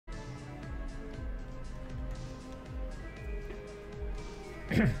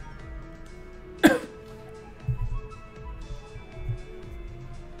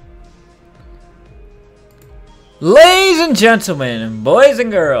Ladies and gentlemen, boys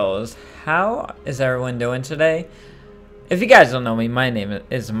and girls, how is everyone doing today? If you guys don't know me, my name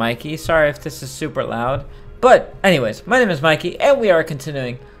is Mikey. Sorry if this is super loud. But anyways, my name is Mikey, and we are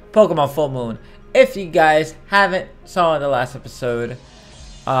continuing Pokemon Full Moon. If you guys haven't saw the last episode,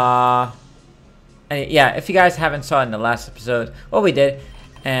 if you guys haven't saw in the last episode what we did,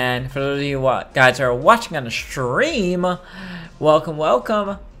 and for those of you guys are watching on the stream,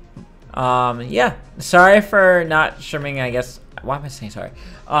 welcome. Yeah, sorry for not streaming, I guess. Why am I saying sorry?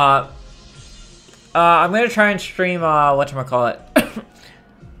 I'm gonna try and stream, whatchamacallit,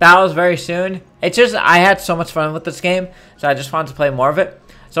 battles very soon. It's just, I had so much fun with this game, so I just wanted to play more of it.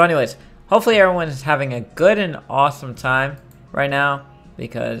 So anyways, hopefully everyone is having a good and awesome time right now,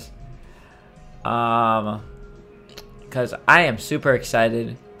 because I am super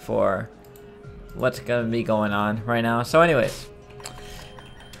excited for what's gonna be going on right now. So anyways,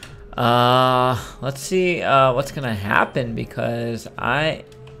 let's see what's gonna happen, because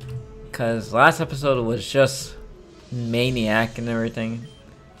last episode was just maniac and everything.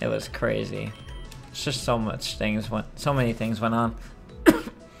 It was crazy. It's just so many things went on.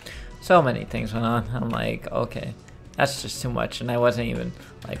 So many things went on. I'm like, okay, that's just too much, and I wasn't even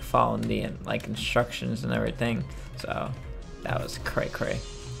like following the instructions and everything. So that was cray.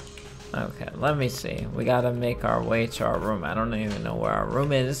 Okay, let me see. We gotta make our way to our room. I don't even know where our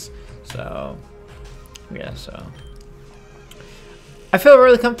room is. So yeah, so I feel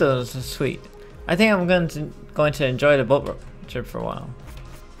really comfortable. This is sweet. I think I'm going to enjoy the boat trip for a while.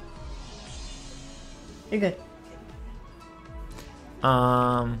 You're good.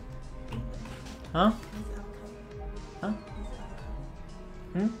 Huh? Huh?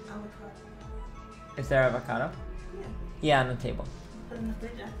 Hmm? Is there avocado? Yeah, on the table. Put in the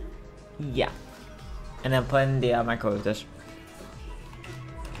fridge after? Yeah. And then put in the microwave dish.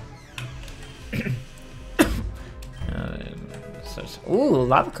 Ooh,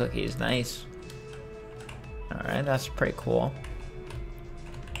 lava cookies, nice. Alright, that's pretty cool.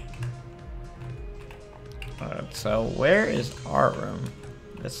 Alright, so where is our room?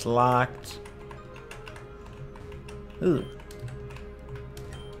 It's locked. Ooh.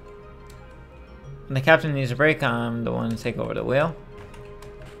 When the captain needs a break, I'm the one to take over the wheel.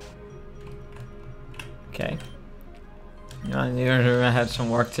 Okay. You know, I had some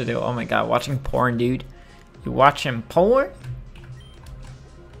work to do. Oh my god, watching porn, dude. You watching porn?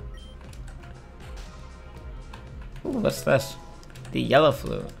 Ooh, what's this? The yellow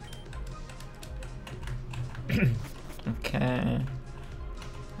flute. Okay.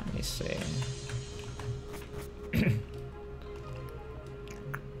 Let me see.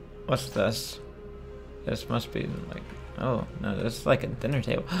 What's this? This must be like... Oh, no, this is like a dinner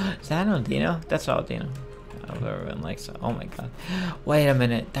table. Is that on Dino? That's all Dino. Everyone likes it. Oh my god. Wait a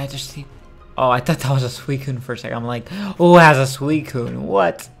minute. Did I just see... Oh, I thought that was a Suicune for a second. I'm like, oh, it has a Suicune.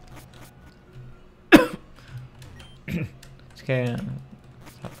 What? Okay.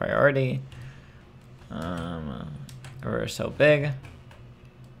 Top priority. We're so big.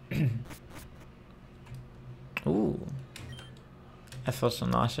 Ooh. I feel so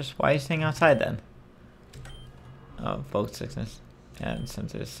nauseous. Why are you staying outside then? Oh, boat sickness. And sent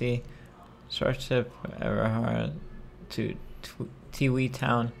to the sea. Short ship ever hard to Tiwi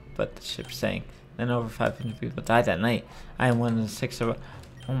town, but the ship sank. Then over 500 people died that night. I am one of the 6 of...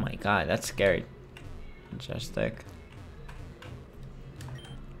 Oh my god, that's scary. Majestic.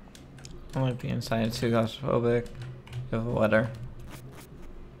 I want to be inside too claustrophobic. Of water.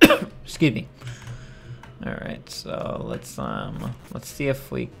 Excuse me. Alright, so let's see if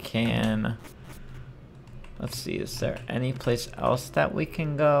we can... Let's see, is there any place else that we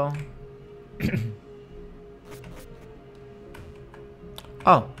can go?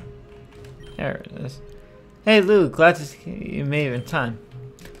 Oh, there it is. Hey Lou, glad to see you made it in time.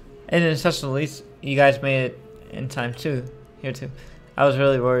 And in such a least, you guys made it in time too. Here too. I was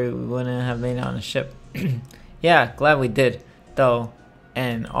really worried we wouldn't have made it on the ship. Yeah, glad we did, though.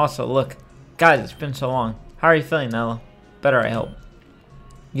 And also, look, guys, it's been so long. How are you feeling, Nella? Better, I hope.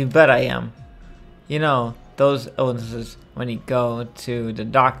 You bet I am. You know, those illnesses when you go to the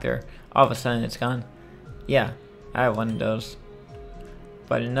doctor, all of a sudden it's gone. Yeah, I have one of those.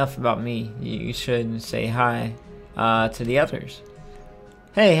 But enough about me. You should say hi to the others.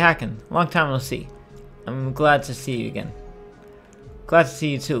 Hey, Hacken. Long time no see. I'm glad to see you again. Glad to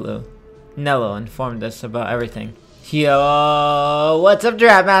see you too, Lou. Nello informed us about everything. Yo, what's up,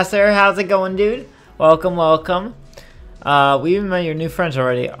 Draft Master? How's it going, dude? Welcome. We even met your new friends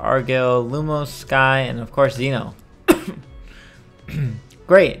already. Argyle, Lumos, Sky, and of course Zeno.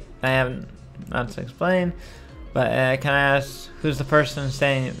 great. I have not to explain, but can I ask who's the person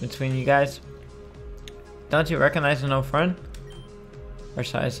standing between you guys? Don't you recognize an old friend? Or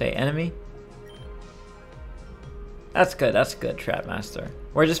should I say enemy? That's good, Trap Master.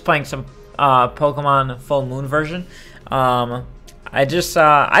 We're just playing some Pokemon Full Moon version. I just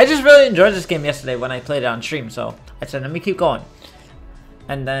really enjoyed this game yesterday when I played it on stream, so I said let me keep going.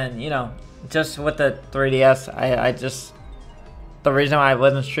 And then, you know, just with the 3DS, I just, the reason why I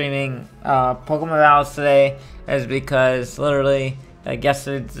wasn't streaming Pokemon Battles today is because literally, I guess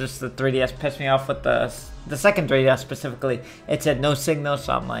it's just the 3DS pissed me off with the second 3DS specifically. It said no signal,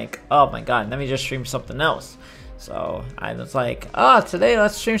 so I'm like, oh my god, let me just stream something else. So I was like, oh, today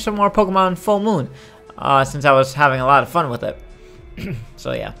let's stream some more Pokemon Full Moon, since I was having a lot of fun with it.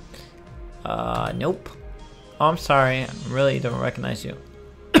 So yeah. Nope. Oh, I'm sorry, I really don't recognize you.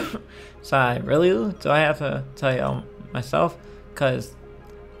 Sorry, really? Do I have to tell you myself? Because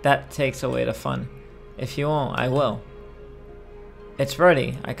that takes away the fun. If you won't, I will. It's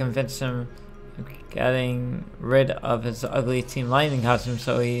ready. I convinced him getting rid of his ugly Team Lightning costume,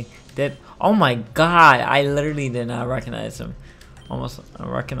 so he did. Oh my god, I literally did not recognize him. Almost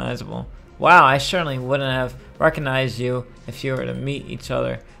unrecognizable. Wow, I certainly wouldn't have recognized you if you were to meet each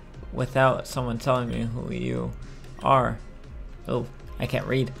other without someone telling me who you are. Oh, I can't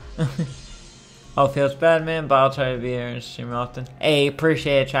read. Oh, feels bad, man, but I'll try to be here and stream often. Hey,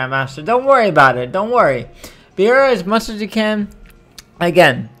 appreciate it, Trap Master. Don't worry about it. Don't worry. Be here as much as you can.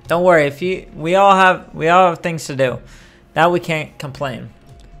 Again, don't worry. We all have things to do. That we can't complain.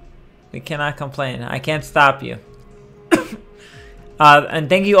 We cannot complain. I can't stop you. And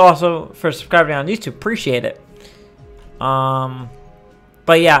thank you also for subscribing on YouTube. Appreciate it.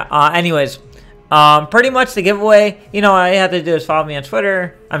 But yeah. Anyways, pretty much the giveaway. You know, all you have to do is follow me on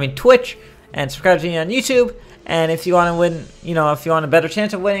Twitch, and subscribe to me on YouTube. And if you want to win, you know, if you want a better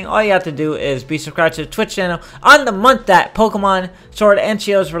chance of winning, all you have to do is be subscribed to the Twitch channel on the month that Pokemon Sword and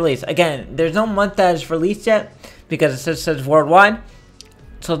Shield is released. Again, there's no month that is released yet because it says worldwide.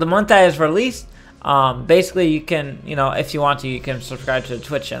 So the month that is released, basically you can, you know, if you want to, you can subscribe to the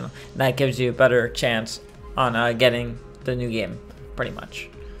Twitch channel. And that gives you a better chance on getting the new game, pretty much.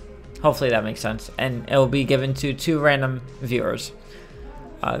 Hopefully that makes sense. And it will be given to 2 random viewers.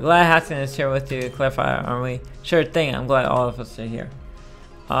 Glad Hatson is here with you to clarify, aren't we? Sure thing, I'm glad all of us are here.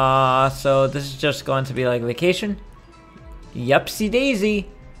 So this is just going to be like vacation. Yupsy daisy.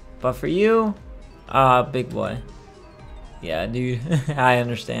 But for you, big boy. Yeah, dude, I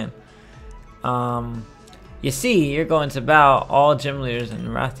understand. You see, you're going to bow all gym leaders in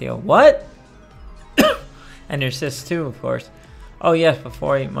Rathio. What? And your sis too, of course. Oh yes,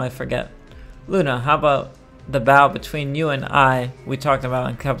 before you might forget. Luna, how about the bow between you and I we talked about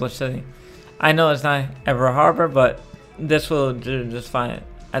in Kepler City? I know it's not Ever Harbor, but this will do just fine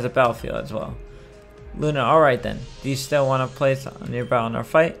as a battlefield as well. Luna, alright then. Do you still want to place on your bow in our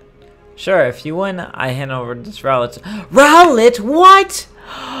fight? Sure, if you win, I hand over this Rowlet. Rowlet? What?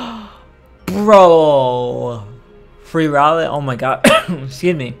 Bro. Free Rowlet? Oh my god.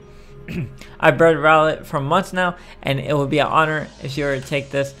 Excuse me. I've bred Rowlet for months now, and it would be an honor if you were to take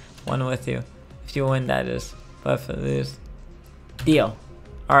this one with you. If you win, that is. But if you lose, deal.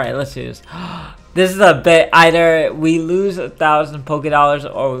 Alright, let's do this. This is a bet. Either we lose 1,000 Pokédollars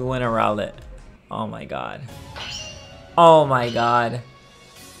or we win a Rowlet. Oh my god. Oh my god.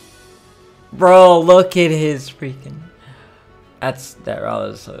 Bro, look at his freaking... That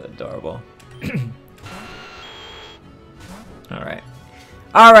Rowlet is so adorable. Alright.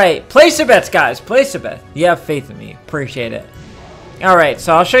 Alright, place your bets, guys. Place your bet. You have faith in me. Appreciate it. Alright,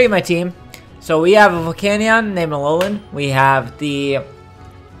 so I'll show you my team. So we have a Volcanion named Alolan. We have the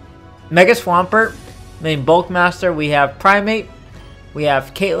Mega Swampert named Bulkmaster. We have Primate. We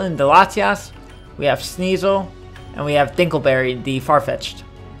have Caitlyn the Latias. We have Sneasel. And we have Dinkleberry the Farfetch'd.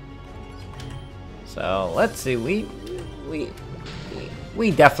 So let's see. We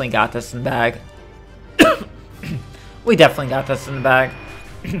definitely got this in the bag. We definitely got this in the bag.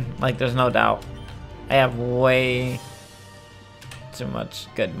 Like, there's no doubt. I have way too much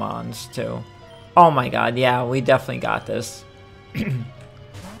good mons too. Oh my god, yeah, we definitely got this.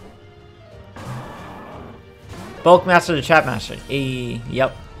 Bulkmaster to Trap Master.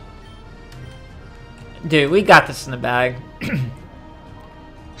 Yep. Dude, we got this in the bag.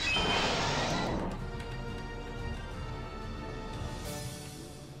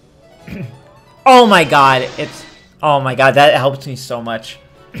 Oh my god, it's... Oh my god, that helps me so much.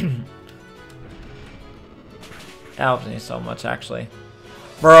 That helps me so much, actually.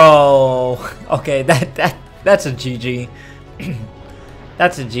 Bro, okay, that's a GG.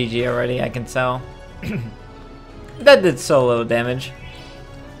 That's a GG already, I can tell. That did so little damage.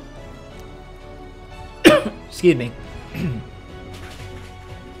 Excuse me.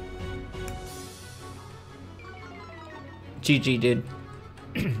 GG, dude.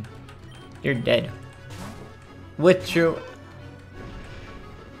 You're dead. With true...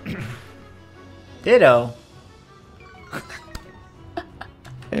 Ditto.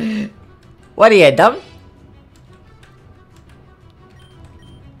 What are you, dumb?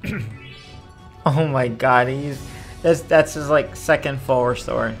 Oh my god, that's his like second full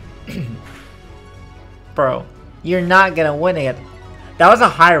restore. Bro, you're not gonna win it. That was a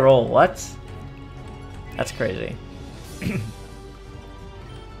high roll, what? That's crazy.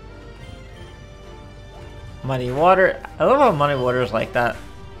 Muddy water. I love how muddy water is like that.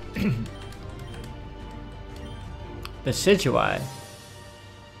 Decidueye.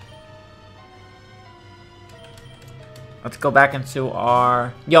 Let's go back into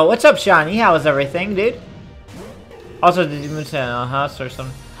our... Yo, what's up, Shiny? How is everything, dude? Also, did you move to a house or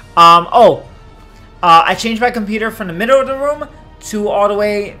something? I changed my computer from the middle of the room to all the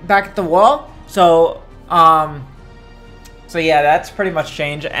way back at the wall. So yeah, that's pretty much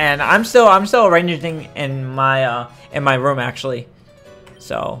changed. And I'm still arranging in my room actually.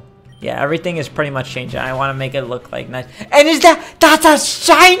 So yeah, everything is pretty much changing. I want to make it look like nice. And that's a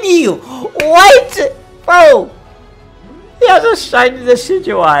shiny? What, bro? He has a shiny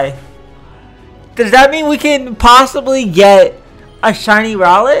Decidueye. Does that mean we can possibly get a shiny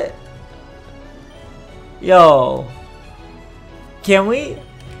Rowlet? Yo. Can we?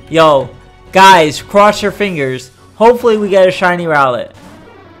 Yo. Guys, cross your fingers. Hopefully we get a shiny Rowlet.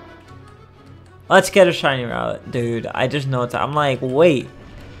 Let's get a shiny Rowlet. Dude, I just know it's... I'm like, wait.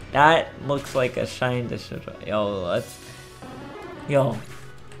 That looks like a shiny Decidueye. Yo, let's... Yo.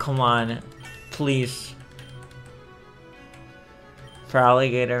 Come on. Please. For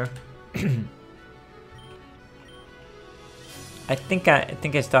alligator. I think I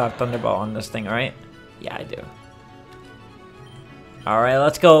still have Thunderbolt on this thing, right? Yeah, I do. Alright,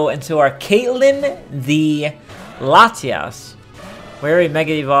 let's go into our Caitlyn the Latias. We already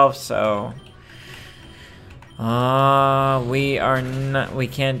Mega Evolved, so we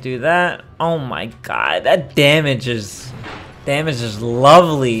can't do that. Oh my god, that damage is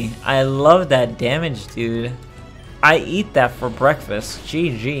lovely. I love that damage, dude. I eat that for breakfast.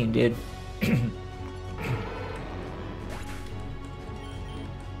 GG, dude.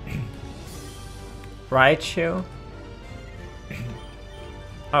 Raichu?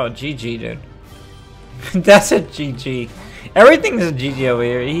 Oh, GG, dude. That's a GG. Everything's a GG over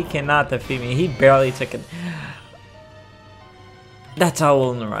here. He cannot defeat me. He barely took it. That's how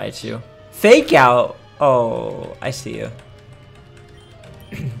we'll Raichu. Fake out! Oh, I see you.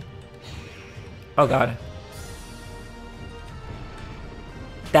 Oh god.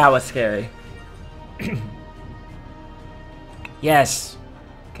 That was scary. Yes.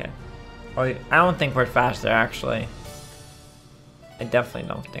 Okay. Oh, I don't think we're faster, actually. I definitely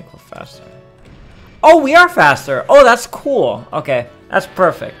don't think we're faster. Oh, we are faster. Oh, that's cool. Okay, that's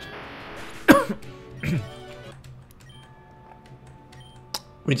perfect.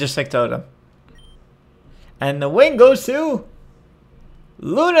 We just like Totem. And the win goes to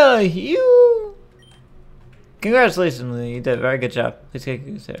Luna Hugh. Congratulations, Luna. You did a very good job.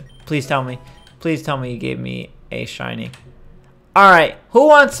 Please tell me you gave me a shiny. Alright, who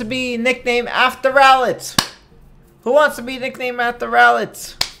wants to be nicknamed after Rowlet? Who wants to be nicknamed after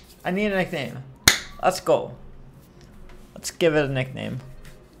Rowlet? I need a nickname. Let's go. Let's give it a nickname.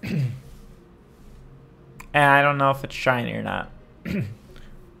 And I don't know if it's shiny or not.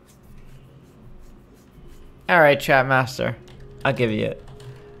 Alright, Trap Master. I'll give you it.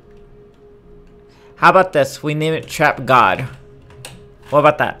 How about this? We name it Trap God. What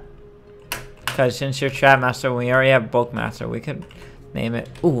about that? Because since you're Trap Master, we already have Bulk Master. We could name it.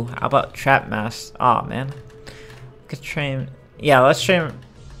 Ooh, how about Trap Master? Aw, man. We could train. Yeah, let's train.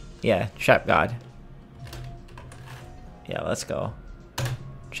 Yeah, Trap God. Yeah, let's go.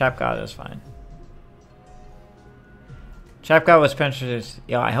 Trap God is fine. Trap God was introduced.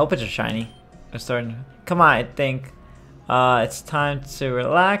 Yo, I hope it's a shiny. It's starting. Come on, I think. It's time to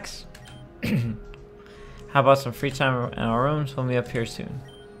relax. How about some free time in our rooms? We'll be up here soon.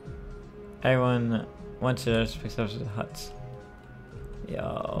 Everyone went to their respective huts.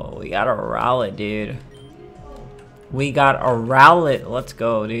 Yo, we got a Rowlet, dude. We got a Rowlet. Let's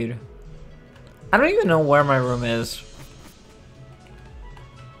go, dude. I don't even know where my room is.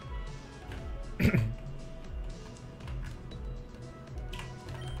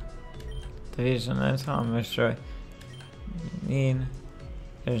 Division, that's how I'm destroy. Need.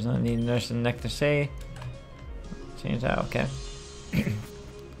 There's no need. There's a neck to say. Change that. Okay.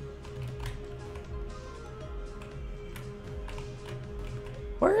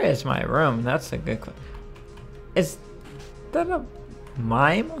 Where is my room? That's a good question. Is that a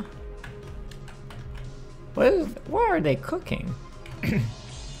mime? What are they cooking?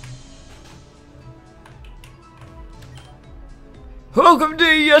 Welcome to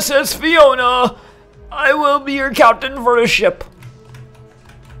USS Fiona. I will be your captain for the ship.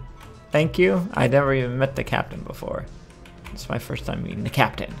 Thank you. I never even met the captain before. It's my first time meeting the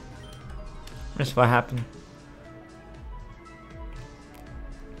captain. That's what happened.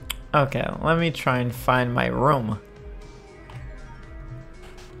 Okay, let me try and find my room.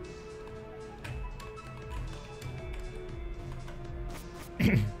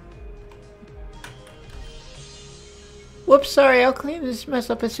 Whoops, sorry, I'll clean this mess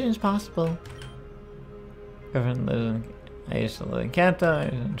up as soon as possible. Everyone lives in, I used to live in Canton, I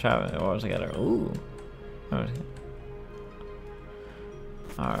used to travel the world together. Ooh.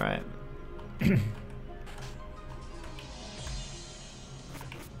 Alright.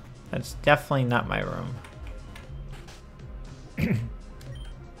 That's definitely not my room.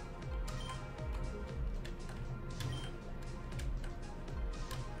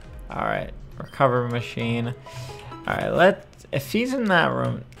 Alright, recover machine. Alright, if he's in that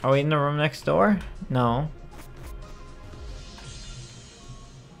room, are we in the room next door? No.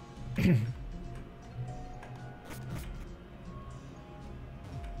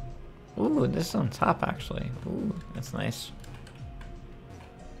 Ooh, this is on top actually. Ooh, that's nice.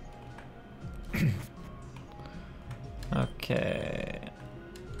 Okay.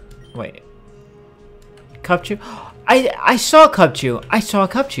 Wait. Cupchew? I saw Cupchew. I saw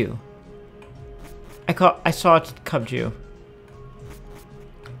Cupchew. I saw Cupchew.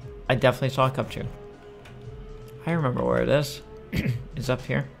 I definitely saw Cupchew. I remember where it is. It's up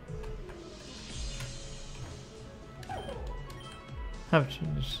here.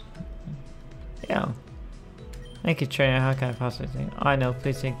 Yeah. Thank you, trainer. How can I possibly think? Oh, I know.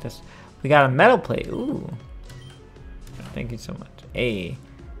 Please take this. We got a metal plate. Ooh. Thank you so much. Hey.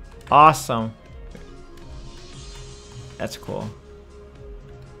 Awesome. That's cool.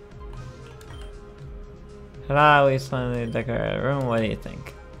 Ta-da, we slightly decorated a room. What do you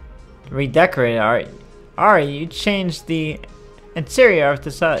think? Redecorate art. Alright, you changed the interior of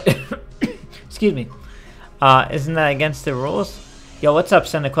the side. Excuse me. Isn't that against the rules? Yo, what's up,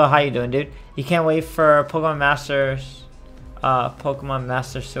 Cyndaquil? How you doing, dude? You can't wait for Pokemon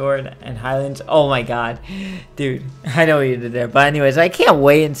Master Sword and Highlands. Oh my god. Dude, I know what you did there. But anyways, I can't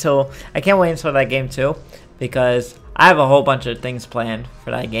wait until that game too, because I have a whole bunch of things planned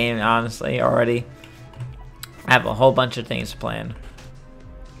for that game, honestly, already. I have a whole bunch of things planned.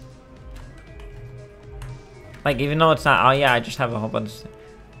 Like, even though it's not, oh yeah, I just have a whole bunch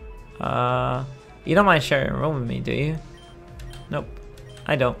of, you don't mind sharing a room with me, do you? Nope,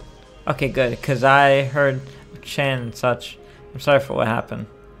 I don't. Okay, good, because I heard Chan and such. I'm sorry for what happened.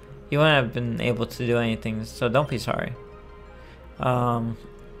 You wouldn't have been able to do anything, so don't be sorry.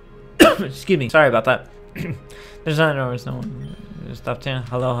 Excuse me, sorry about that. There's no one. Stop saying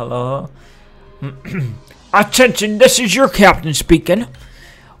hello, hello, hello. Attention, this is your captain speaking.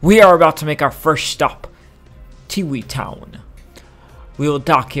 We are about to make our first stop. Tiwi Town. We will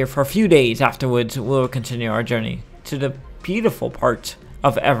dock here for a few days. Afterwards, we will continue our journey to the beautiful part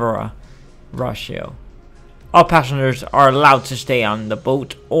of Evora, Ratio. All passengers are allowed to stay on the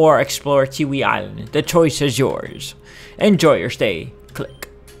boat or explore Tiwi Island. The choice is yours. Enjoy your stay. Click.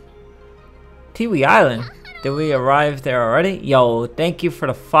 Tiwi Island? Did we arrive there already? Yo, thank you for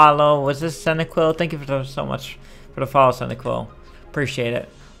the follow. Was this Cyndaquil? Thank you for so much for the follow, Cyndaquil. Appreciate it.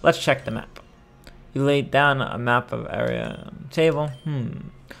 Let's check the map. You laid down a map of area on the table.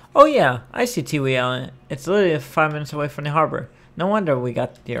 Oh yeah, I see Tiwi Island. It's literally 5 minutes away from the harbor. No wonder we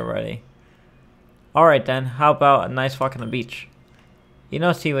got here already. Alright then, how about a nice walk on the beach? You know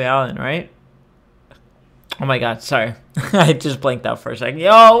Tiwi Island, right? Oh my god, sorry. I just blanked out for a second.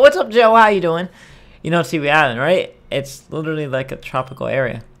 Yo, what's up, Joe? How you doing? You know Tiwi Island, right? It's literally like a tropical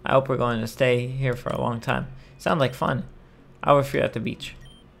area. I hope we're going to stay here for a long time. Sounds like fun. I will free at the beach.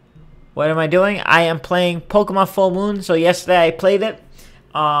 What am I doing? I am playing Pokemon Full Moon. So yesterday I played it,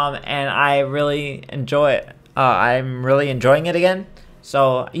 and I really enjoy it. I'm really enjoying it again.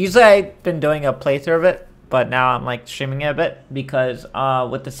 So usually I've been doing a playthrough of it, but now I'm like streaming it a bit because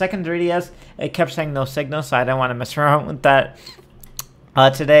with the second 3DS, it kept saying no signal, so I didn't want to mess around with that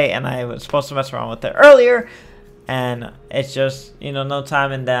today, and I was supposed to mess around with it earlier, and it's just, you know, no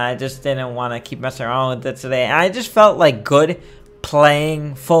time, and then I just didn't want to keep messing around with it today. And I just felt like good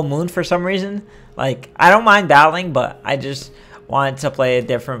playing Full Moon for some reason. Like, I don't mind battling, but I just wanted to play a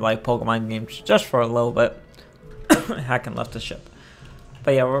different like Pokemon game just for a little bit. Hack and left the ship.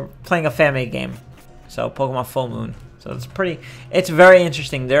 But yeah, we're playing a family game. So Pokemon Full Moon. So it's very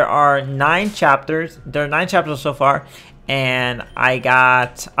interesting. There are 9 chapters. There are 9 chapters so far. And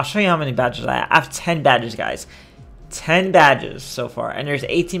I'll show you how many badges I have. I have 10 badges, guys. 10 badges so far. And there's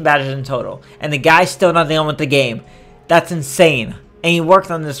 18 badges in total. And the guy's still not done with the game. That's insane. And he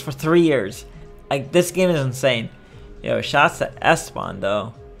worked on this for 3 years. Like, this game is insane. Yo, shouts to Esteban,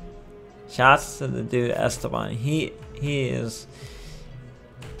 though. Shouts to the dude Esteban. He is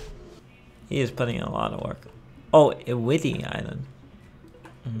putting in a lot of work. Oh, Iwiti Island.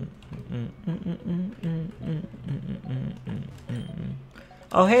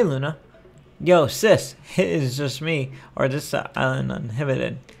 Oh, hey, Luna. Yo, sis. It is just me. Or this island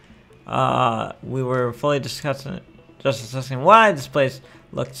uninhibited. We were fully discussing why this place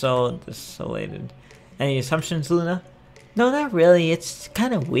looked so desolated. Any assumptions, Luna? No, not really. It's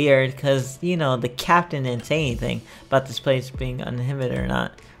kind of weird because, you know, the captain didn't say anything about this place being uninhibited or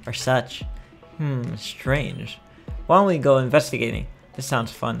not, or such. Strange. Why don't we go investigating? This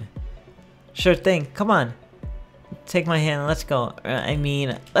sounds fun. Sure thing. Come on. Take my hand and let's go.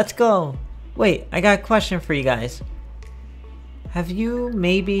 Let's go. Wait, I got a question for you guys. Have you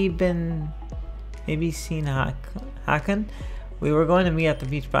maybe seen Hakan? We were going to meet at the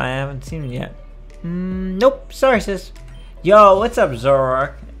beach, but I haven't seen him yet. Nope. Sorry, sis. Yo, what's up,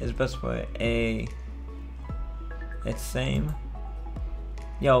 Zoroark? Is best boy a... It's same.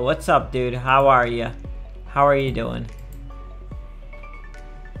 Yo, what's up, dude? How are you? How are you doing?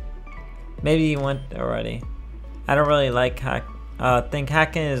 Maybe you went already. I don't really like think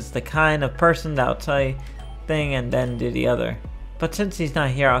Hakan is the kind of person that'll tell you thing and then do the other. But since he's not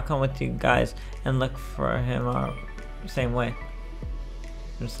here, I'll come with you guys and look for him same way.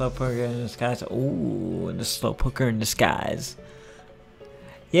 The Slowpoker in disguise. Ooh, the Slowpoker in disguise.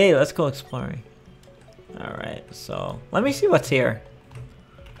 Yay, let's go exploring. Alright, so let me see what's here.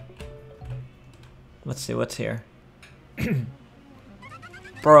 Let's see what's here.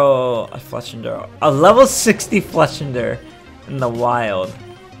 Bro, a Fletchinder. A level 60 Fletchinder in the wild.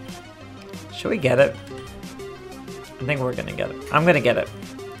 Should we get it? I think we're gonna get it. I'm gonna get it.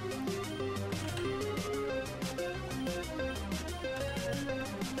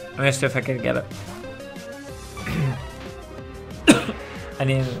 I'm gonna see if I can get it. I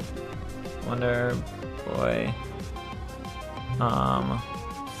need Wonder Boy.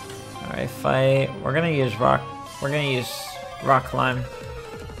 Alright, fight. We're gonna use rock. We're gonna use rock climb.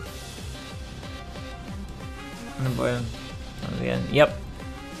 Wonder Boy. Again. Yep.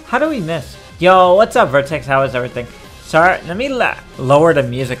 How do we miss? Yo, what's up, Vertex? How is everything? Sorry, let me lower the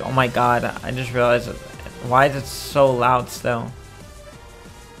music. Oh my god, I just realized it. Why is it so loud still?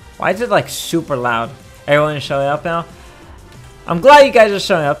 Why is it like super loud? Everyone is showing up now? I'm glad you guys are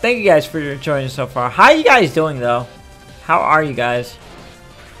showing up. Thank you guys for joining so far. How are you guys doing though? How are you guys?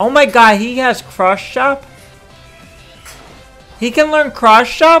 Oh my god, he has cross chop? He can learn cross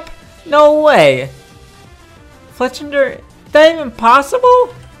chop? No way. Fletchinder, that even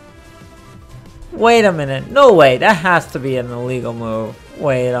possible? Wait a minute. No way. That has to be an illegal move.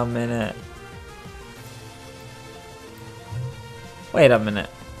 Wait a minute. Wait a minute.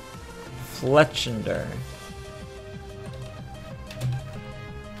 Fletchinder.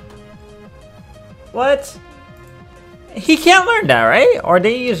 What? He can't learn that, right? Or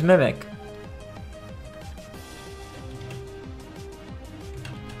they use Mimic?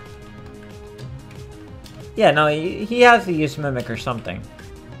 Yeah, no, he has to use Mimic or something.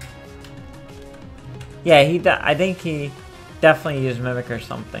 Yeah, I think he definitely used Mimic or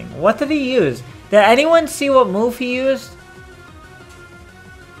something. What did he use? Did anyone see what move he used?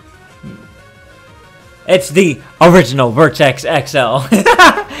 It's the original Vertex XL.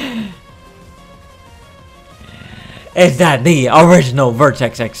 Is that the original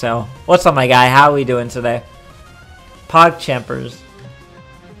Vertex XL? What's up, my guy? How are we doing today? PogChampers.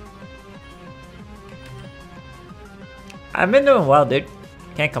 I've been doing well, dude.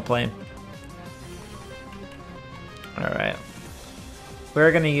 Can't complain. Alright.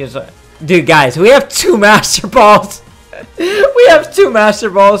 We're gonna use... Dude, guys, we have 2 Master Balls. We have 2 Master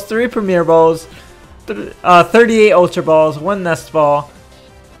Balls, 3 Premier Balls, 38 Ultra Balls, 1 Nest Ball,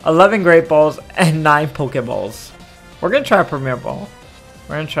 11 Great Balls, and 9 Pokeballs. We're gonna try a Premier Ball.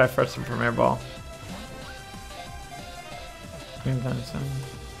 We're gonna try first a Premier Ball.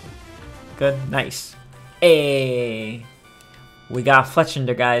 Good, nice. Hey, we got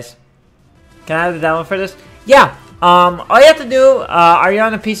Fletchinder, guys. Can I have the download for this? Yeah. All you have to do. Are you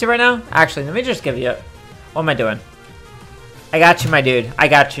on a PC right now? Actually, let me just give you. What am I doing? I got you, my dude. I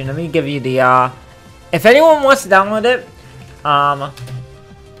got you. Let me give you the. If anyone wants to download it,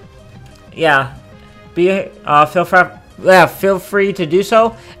 yeah, feel yeah, feel free to do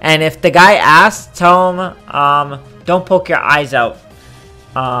so. And if the guy asks, tell him, don't poke your eyes out.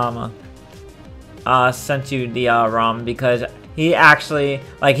 Sent you the ROM because he actually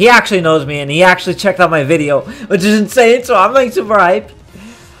knows me and he actually checked out my video, which is insane. So I'm like super hyped.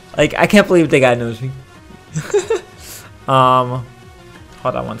 Like I can't believe the guy knows me.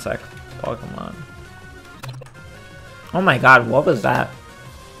 Hold on one sec. Pokemon. Oh my god, what was that?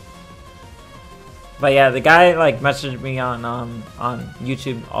 But yeah, the guy like messaged me on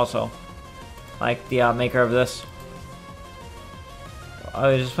YouTube also, like the maker of this. I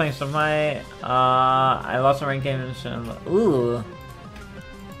was just playing some of my I lost a ranked game and ooh.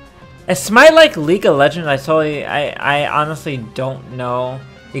 Is Smite like League of Legends? I honestly don't know.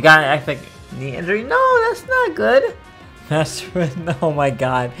 You got an epic knee injury? No, that's not good. Master, oh my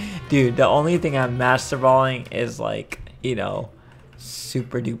god, dude. The only thing I'm master balling is like, you know,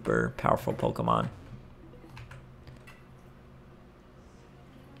 super duper powerful Pokemon.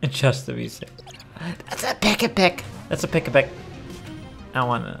 Just to be safe. That's a pick-a-pick. That's a pick-a-pick. I don't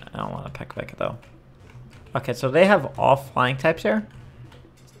want to pick-a-pick though. Okay, so they have all flying types here.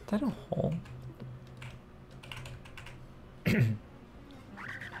 Is that a hole?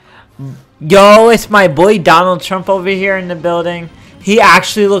 Yo, it's my boy Donald Trump over here in the building. He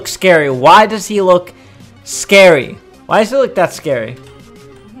actually looks scary. Why does he look scary? Why does he look that scary?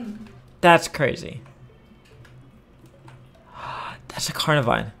 That's crazy. That's a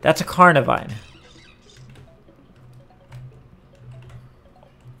Carnivine. That's a Carnivine.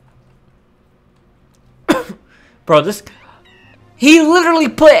 Bro, this... He literally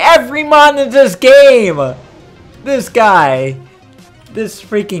put every mod in this game! This guy. This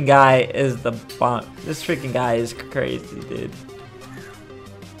freaking guy is the bomb. This freaking guy is crazy, dude.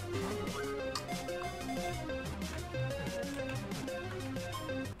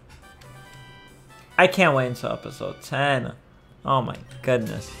 I can't wait until episode 10. Oh my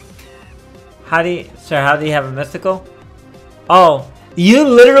goodness. How do you have a mystical? Oh, you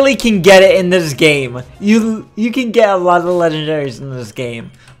literally can get it in this game. You can get a lot of legendaries in this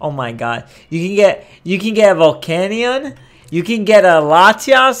game. Oh my god. You can get a Volcanion. You can get a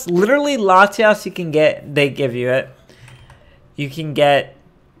Latias. Literally Latias you can get, they give you it. You can get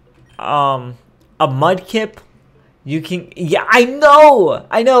a Mudkip. You can, yeah, I know.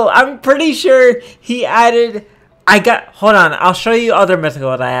 I'm pretty sure he added, hold on, I'll show you other mythical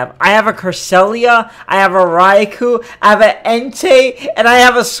that I have. I have a Cresselia, I have a Raikou, I have an Entei, and I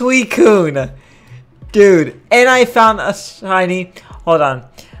have a Suicune. Dude, and I found a shiny, hold on.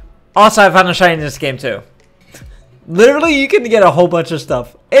 Also, I found a shiny in this game too. Literally, you can get a whole bunch of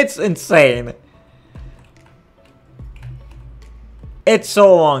stuff. It's insane. It's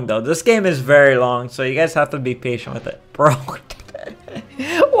so long though. This game is very long, so you guys have to be patient with it. Bro,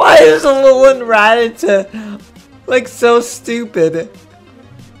 why is the little one Rattata like so stupid?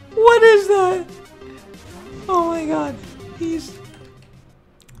 What is that? Oh my god.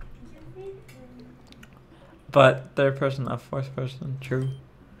 But third person, not fourth person. True.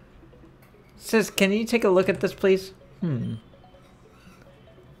 Sis, can you take a look at this, please? It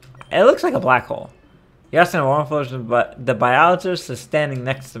looks like a black hole. Yes, and one but the biologist is standing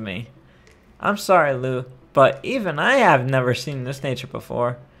next to me. I'm sorry, Lou, but even I have never seen this nature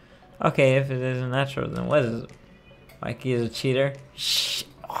before. Okay, if it isn't natural, then what is it? Like he's a cheater? Shh!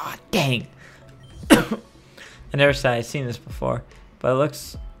 Oh, dang! I never said I'd seen this before, but it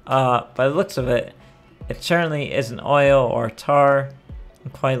looks, by the looks of it, it certainly isn't oil or tar.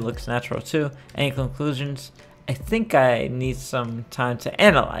 It quite looks natural too. Any conclusions? I think I need some time to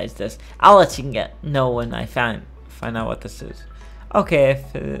analyze this. I'll let you know when I find out what this is. Okay,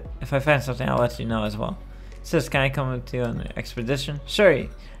 if I find something, I'll let you know as well. Sis, can I come with you on an expedition? Sure,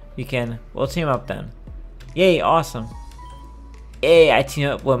 you can. We'll team up then. Yay, awesome. Yay, I team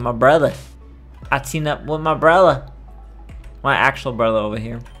up with my brother. My actual brother over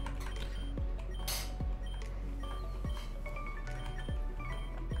here.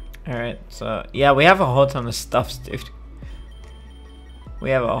 Alright, so yeah, we have a whole ton of stuff, dude. We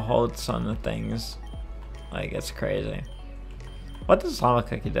have a whole ton of things. Like, it's crazy. What does Llama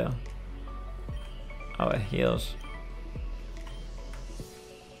Cookie do? Oh, it heals.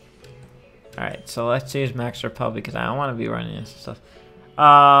 Alright, so let's use Max Repel because I don't want to be running into stuff.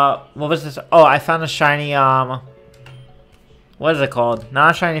 What was this? Oh, I found a shiny, what is it called?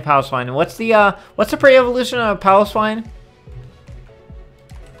 Not a shiny Piloswine. What's the pre-evolution of Piloswine?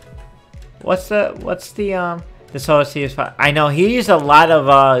 What's the OC is fine. I know he used a lot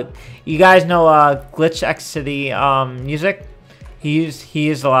of you guys know Glitch X City music. He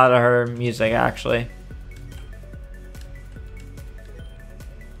used a lot of her music actually.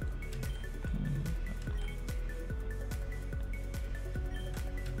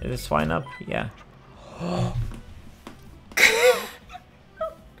 Is this flying up? Yeah.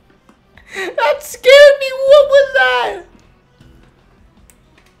 That scared me. What was that?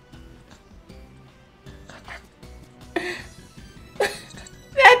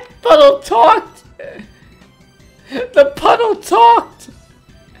 That puddle talked. The puddle talked.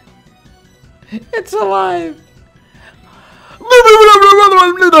 It's alive.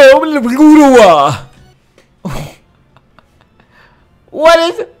 What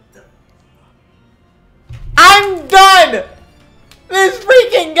is it? I'm done! This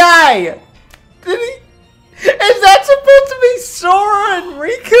freaking guy! Did he? Is that supposed to be Sora and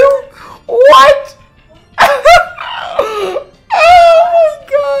Riku? What? Oh my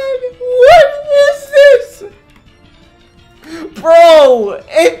god! What is this? Bro!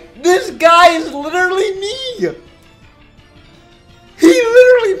 This guy is literally me! He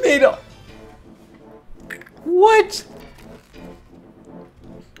literally made a... What?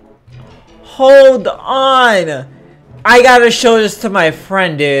 Hold on! I gotta show this to my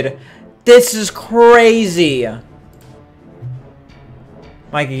friend, dude. This is crazy!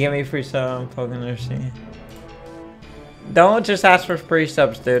 Mikey, give me free sub. I'm poking their scene. Don't just ask for free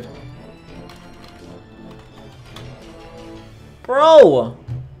subs, dude. Bro!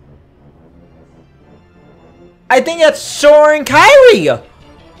 I think that's Sora and Kairi!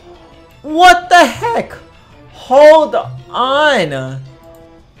 What the heck? Hold on!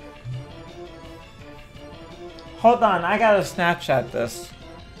 Hold on, I gotta Snapchat this.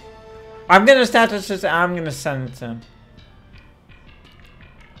 I'm gonna Snapchat this and I'm gonna send it to him.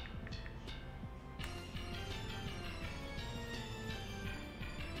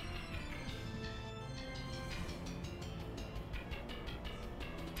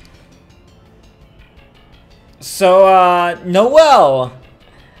 So, Noel,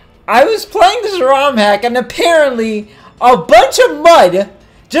 I was playing this ROM hack and apparently a bunch of mud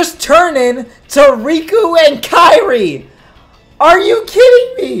just turned into Riku and Kairi. Are you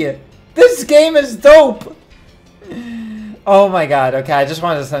kidding me? This game is dope. Oh my god, okay, I just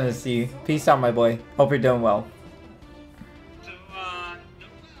wanted to send this to you. Peace out, my boy. Hope you're doing well.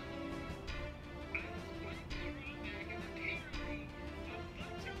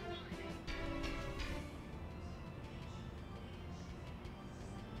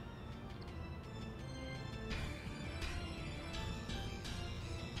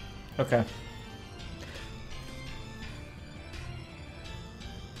 Okay.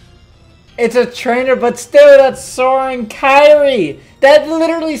 It's a trainer, but still, that's Sora and Kairi. That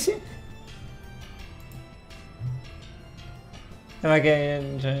literally. Am I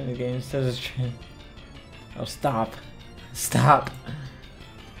getting into the game? Says it's train. Oh, stop! Stop!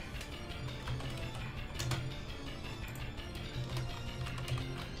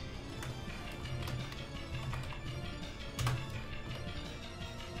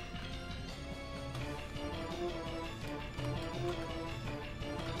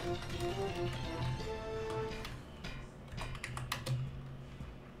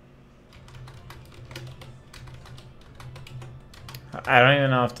 I don't even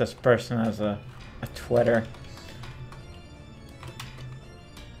know if this person has a Twitter.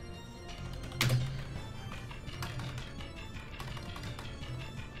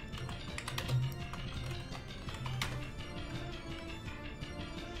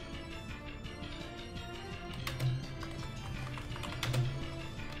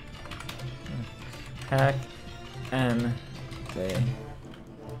 Hack and they.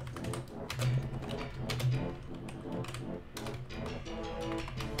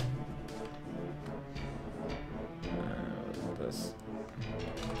 This.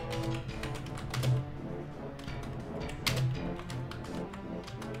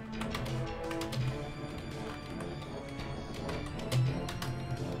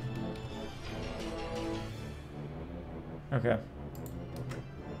 Okay.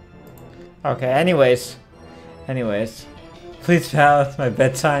 Okay, anyways. Please pal, it's my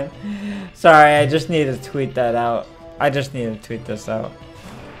bedtime. Sorry, I just need to tweet that out. I just need to tweet this out.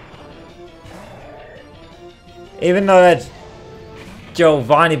 Even though that's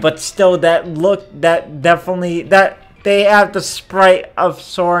Giovanni, but still that look, that definitely, that they have the sprite of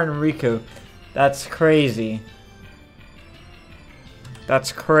Sora and Riku. That's crazy.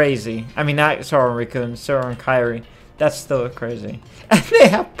 That's crazy. I mean, not Sora and Riku, and Sora and Kairi. That's still crazy. And they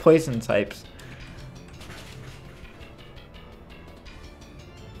have poison types.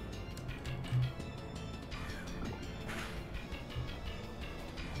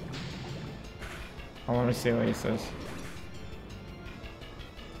 I want to see what he says.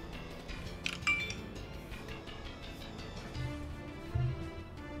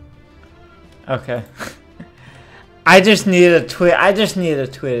 Okay. I just needed a tweet. I just needed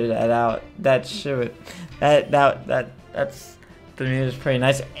to tweet that out. That shit. That's the music is pretty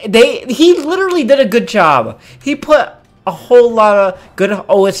nice. He literally did a good job. He put a whole lot of good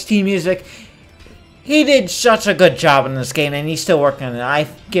OST music. He did such a good job in this game, and he's still working on it. I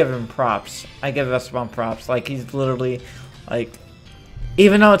give him props. I give Esteban props. Like, he's literally, like,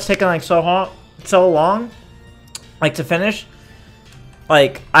 even though it's taken like so long, like, to finish,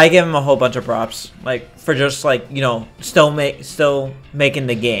 like, I give him a whole bunch of props, like, for just, like, you know, still making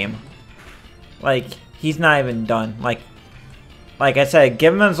the game. Like, he's not even done. Like I said,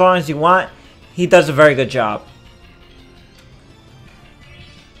 give him as long as you want. He does a very good job.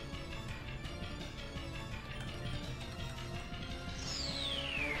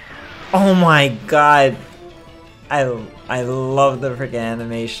 Oh my god. I love the freaking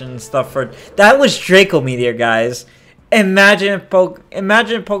animation stuff for that was Draco Meteor, guys. Imagine if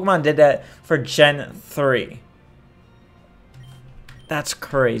Pokemon did that for Gen 3. That's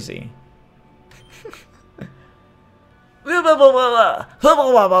crazy. What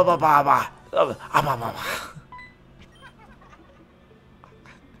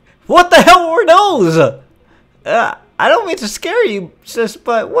the hell were those? I don't mean to scare you, sis,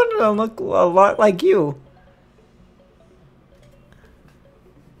 but one of them look a lot like you.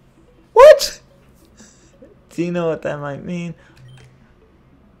 What? Do you know what that might mean?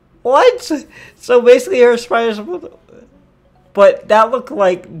 What? So basically her spiders, but that looked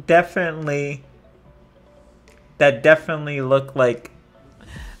like definitely looked like,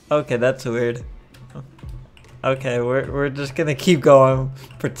 okay, that's weird. Okay, we're just gonna keep going,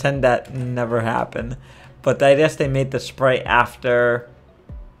 pretend that never happened. But I guess they made the sprite after.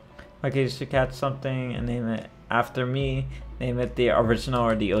 Okay, you should catch something and name it after me. Name it the original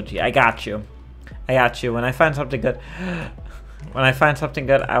or the OG. I got you. I got you. When I find something good,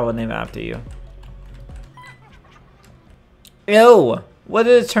 I will name it after you. Ew! What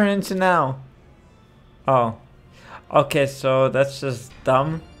did it turn into now? Oh. Okay, so that's just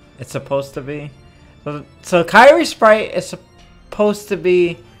dumb. It's supposed to be. So Kyrie sprite is supposed to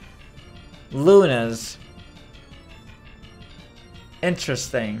be Luna's.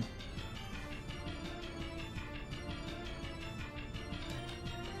 Interesting.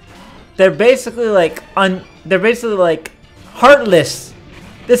 They're basically like heartless.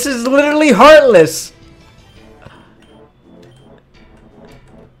 This is literally heartless.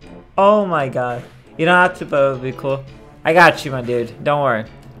 Oh my god. You don't have to, but it would be cool. I got you, my dude. Don't worry.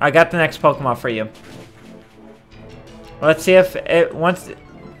 I got the next Pokemon for you. Let's see if it once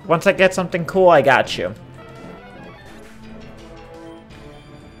I get something cool, I got you.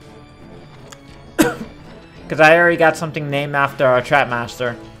 Because I already got something named after our Trap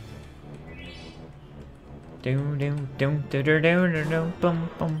Master. Please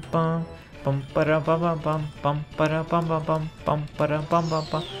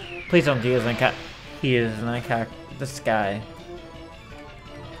don't use an cat. He is an cat. This guy.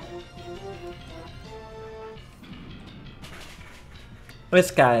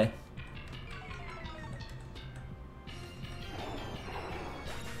 This guy.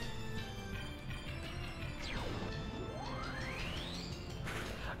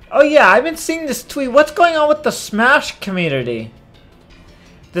 Oh yeah, I've been seeing this tweet. What's going on with the Smash community?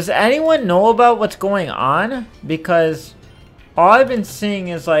 Does anyone know about what's going on? Because all I've been seeing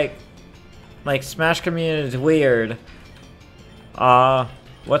is like Smash community is weird.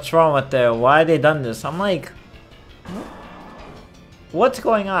 What's wrong with there? Why they done this? I'm like, what's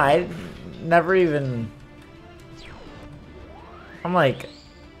going on? I never even. I'm like,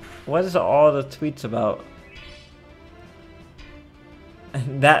 what is all the tweets about?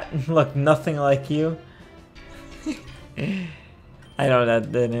 That looked nothing like you. I know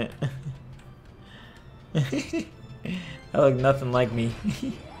that didn't. That looked nothing like me.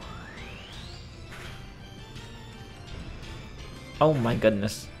 Oh my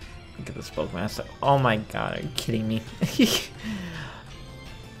goodness. Look at this Pokemon. Oh my god, are you kidding me?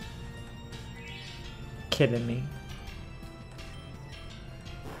 Kidding me.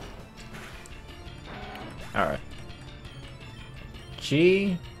 Alright.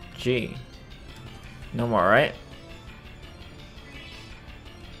 GG. No more, right?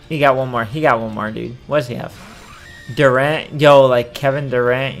 He got one more. He got one more, dude. What does he have? Durant? Yo, like Kevin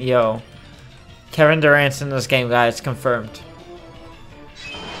Durant? Yo. Kevin Durant's in this game, guys. Confirmed.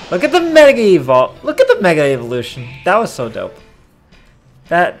 Look at the Mega Evolve. Look at the Mega Evolution. That was so dope.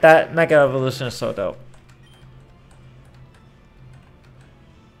 That Mega Evolution is so dope.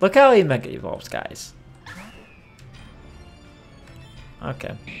 Look how he Mega Evolves, guys.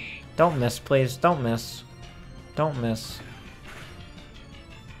 Okay. Don't miss, please. Don't miss. Don't miss.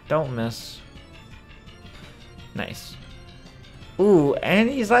 Don't miss. Nice. Ooh, and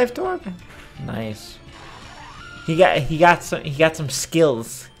he's life orb. Nice. He got some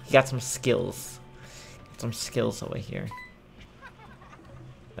skills. He got some skills. Some skills over here.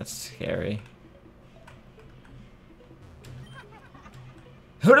 That's scary.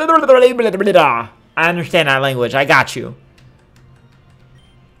 I understand that language. I got you.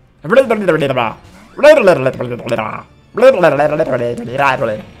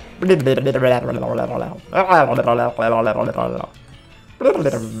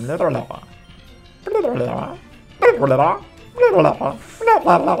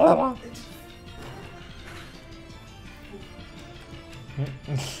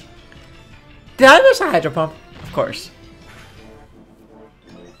 Did I miss a hydro pump? Of course.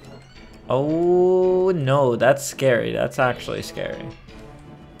 Oh no, that's scary. That's actually scary.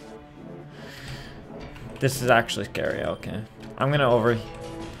 This is actually scary. Okay, I'm gonna overheat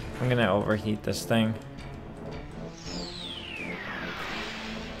this thing.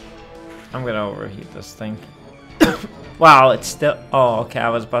 I'm gonna overheat this thing. Wow, it's still. Oh, okay. I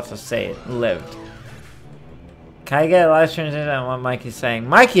was about to say it lived. Can I get a live translation on what Mikey's saying?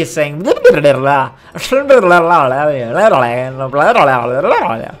 Mikey is saying.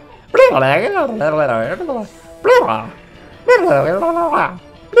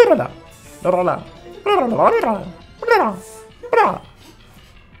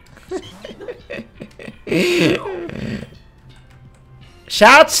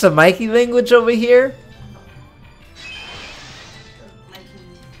 Shouts to Mikey language over here.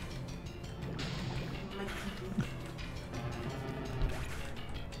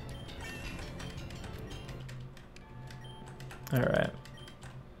 Alright.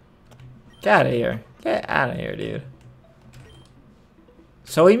 Get out of here. Get out of here, dude.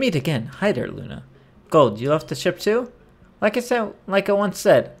 So we meet again. Hi there, Luna. Gold, you left the ship too? Like I once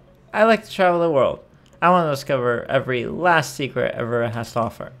said, I like to travel the world. I want to discover every last secret ever has to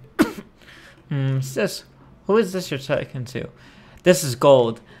offer. Sis, who is this you're talking to? This is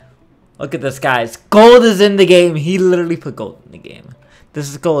Gold. Look at this, guys. Gold is in the game. He literally put Gold in the game. This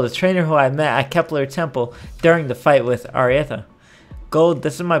is Gold, a trainer who I met at Kepler Temple during the fight with Arietta. Gold,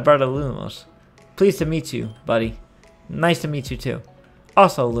 this is my brother Lumos. Pleased to meet you, buddy. Nice to meet you too.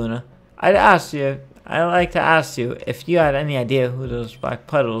 Also, Luna, I'd like to ask you if you had any idea who those black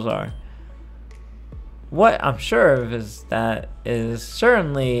puddles are. What I'm sure of is that is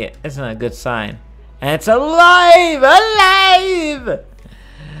certainly isn't a good sign. And it's alive! Alive!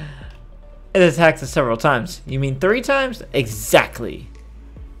 It attacked us several times. You mean 3 times? Exactly.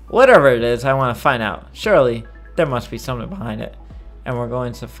 Whatever it is, I want to find out. Surely, there must be something behind it. And we're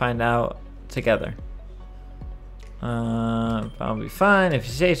going to find out together. I'll be fine if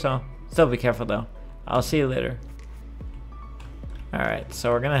you say so. Still be careful though. I'll see you later. Alright,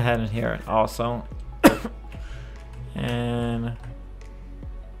 so we're gonna head in here also. And I'm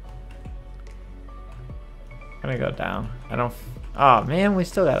gonna go down. Oh man, we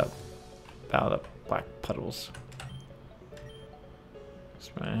still got a battle of black puddles.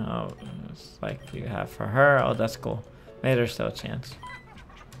 It's like you have for her. Oh, that's cool. Maybe there's still a chance.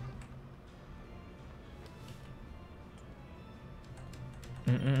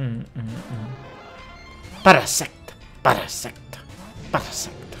 Parasect, parasect,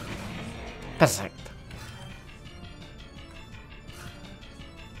 parasect, parasect.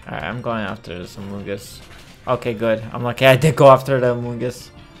 Alright, I'm going after this Amoonguss. Okay, good. I'm lucky I did go after the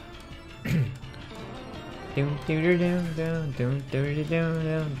Amoonguss.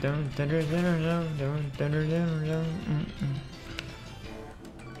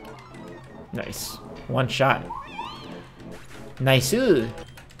 Nice. One shot. Nice. Get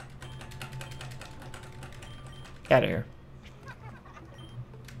out of here.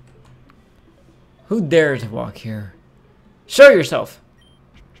 Who dares to walk here? Show yourself.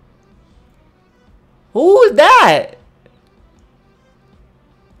 Who is that?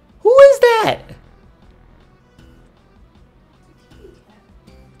 Who is that?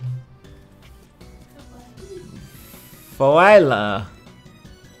 Voila.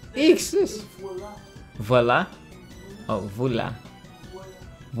 Ixis. Voila. Oh, voila.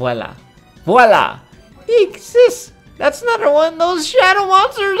 Voila. Voila. Ixis. That's another one. Those shadow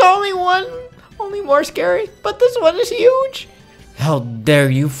monsters, only more scary. But this one is huge. How dare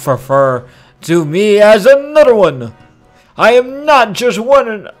you refer to me as another one? I am not just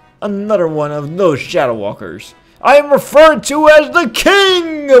another one of those Shadow Walkers. I am referred to as the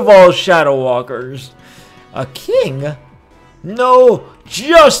king of all Shadow Walkers. A king? No,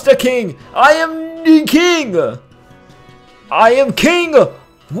 just a king. I am the king. I am King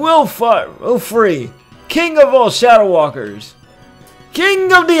Wilfrey, king of all Shadow Walkers.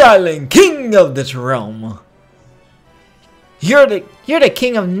 King of the island, king of this realm. You're the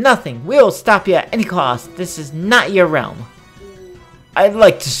king of nothing. We'll stop you at any cost. This is not your realm. I'd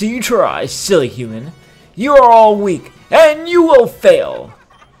like to see you try, silly human. You are all weak, and you will fail.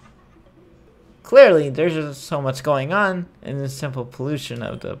 Clearly, there's just so much going on in the simple pollution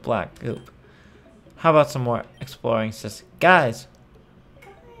of the black goop. How about some more exploring, sis? Guys.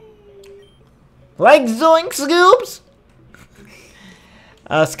 Like Zoink Scoops?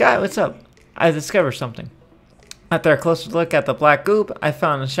 Sky, what's up? I discovered something. After a closer look at the black goop, I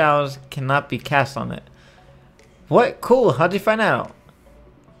found the shadows cannot be cast on it. What? Cool. How'd you find out?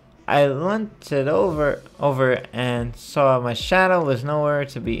 I leant it over and saw my shadow was nowhere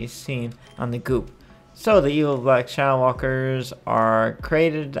to be seen on the goop. So the evil black shadow walkers are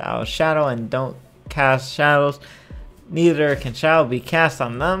created out of shadow and don't cast shadows. Neither can shadow be cast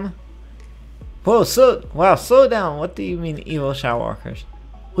on them. Whoa, slow down. What do you mean evil shadow walkers?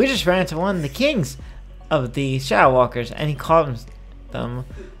 We just ran into one of the kings of the shadow walkers and he called them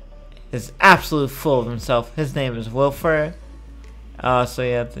is absolute fool of himself. His name is Wilfred. So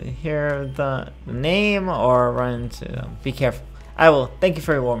you have to hear the name or run into them. Be careful. I will. Thank you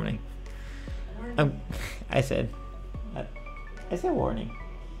for your warning. I said warning.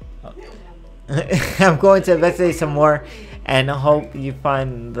 Oh. I'm going to investigate some more and hope you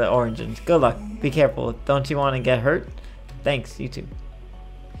find the origins. Good luck. Be careful. Don't you want to get hurt? Thanks. You too.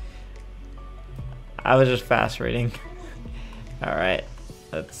 I was just fast reading. All right.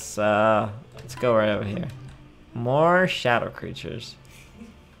 Let's go right over here. More shadow creatures.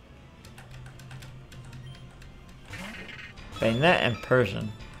 Bayonet and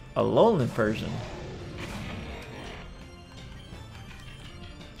Persian. A lonely Persian.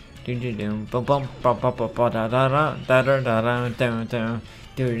 That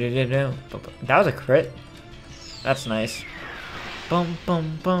was a crit. That's nice. Bum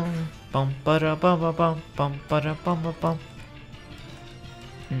bum bum bum ba bum bum bum bum ba bum bum.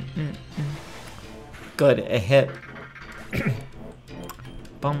 Good, it hit.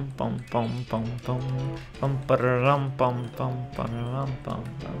 Bum bum bum bum bum bum ba bum bum bum bum.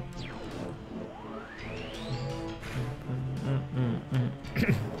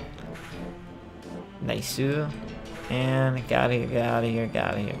 Nice. And got here.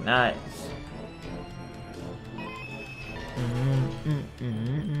 Nice.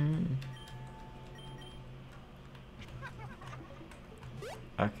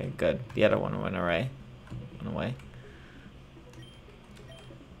 Okay, good. The other one went away.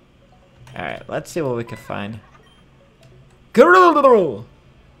 Alright, let's see what we can find.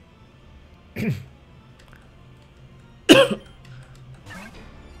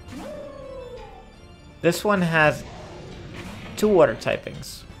 This one has 2 water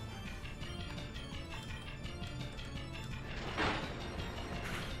typings.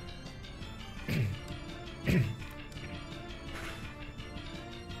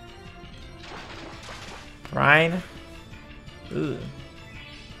 Brine. Ooh.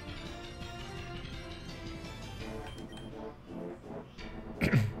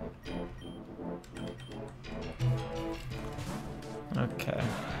 Okay.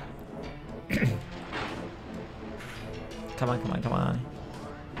 Come on.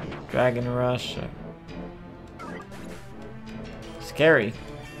 Dragon Rush. Scary.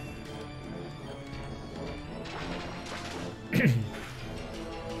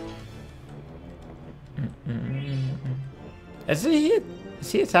 Is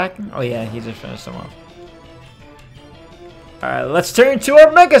he attacking? Oh yeah, he just finished him off. Alright, let's turn to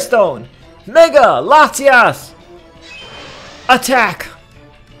our Mega Stone! Mega Latias! Attack!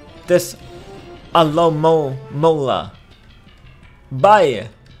 This Alomomola. Bye!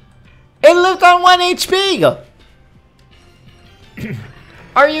 It lived on 1 HP!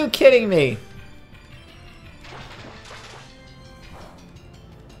 Are you kidding me?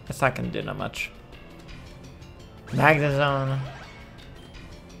 That's not gonna do that much. Magnezone.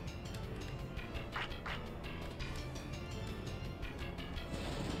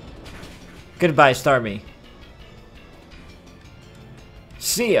 Goodbye, Starmie.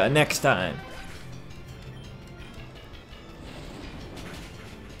 See ya next time.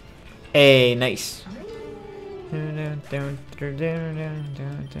 Hey, nice.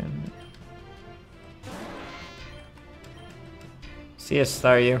 See ya,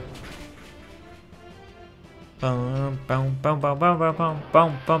 Staryu. Boom, boom, boom, boom, boom, boom, boom,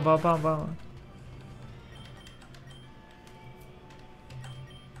 boom, boom, boom, boom, boom.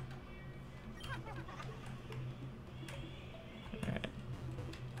 Alright.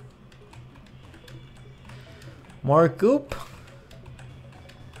 More goop?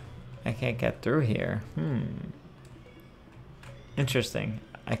 I can't get through here. Interesting.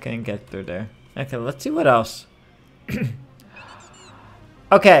 I couldn't get through there. Okay, let's see what else.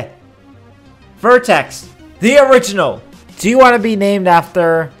 Okay. Vertex, the original. Do you want to be named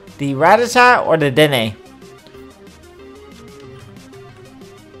after the Rattata or the Dene?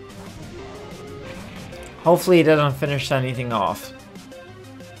 Hopefully he doesn't finish anything off.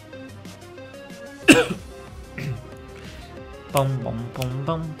 Bum bum bum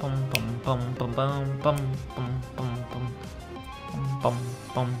bum bum bum bum bum bum bum bum bum bum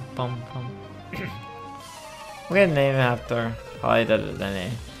bum bum bum. We're gonna name it after probably the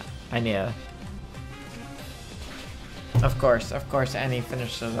Dene. I need a. Of course, Annie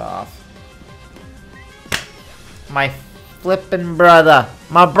finishes off. My flippin' brother.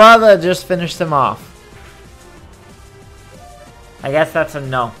 My brother just finished him off. I guess that's a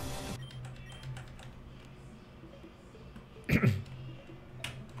no.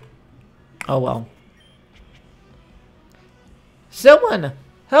 Oh well. Someone!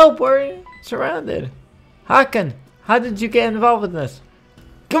 Help, we're surrounded. Hakan, how did you get involved with this?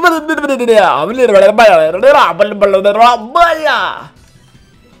 That's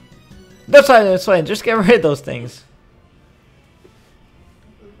why I'm explaining. Just get rid of those things.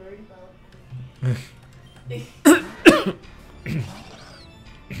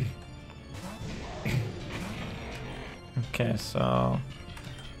 Okay, so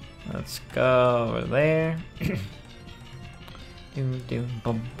let's go over there.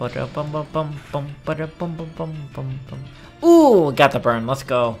 Ooh, got the burn. Let's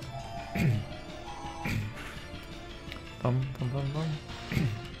go.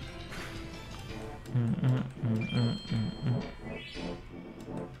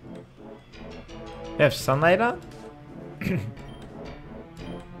 You have sunlight on?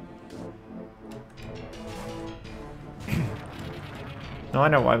 No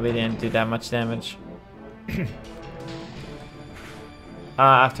wonder why we didn't do that much damage.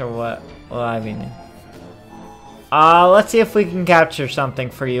 After what? Well, I mean. Let's see if we can capture something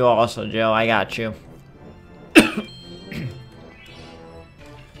for you also, Joe. I got you.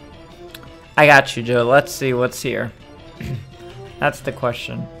 I got you, Joe. Let's see what's here. That's the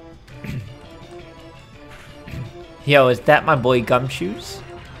question. Yo, is that my boy Gumshoes?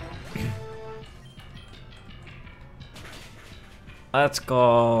 Let's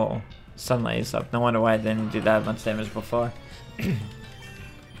go. Sunlight is up. No wonder why I didn't do that much damage before.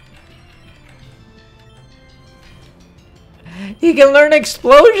 He can learn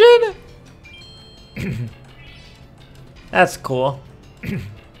explosion? That's cool.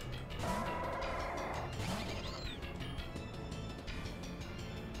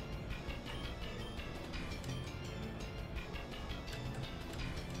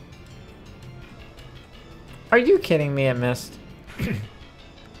 Are you kidding me? It missed.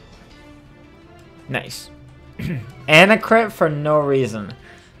 Nice. And a crit for no reason.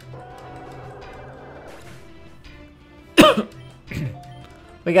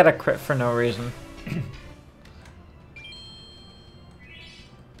 We got a crit for no reason.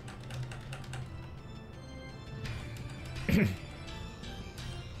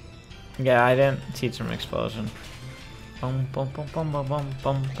 Yeah, I didn't teach him explosion. Bum bum bum bum bum bum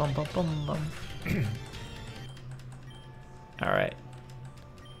bum bum bum bum bum. Alright.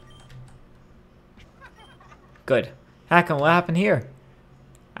 Good. Hakan, what happened here?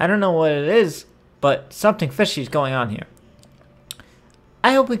 I don't know what it is, but something fishy is going on here.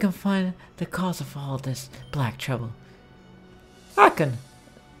 I hope we can find the cause of all this black trouble. Hakan!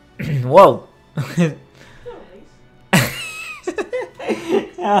 Whoa! I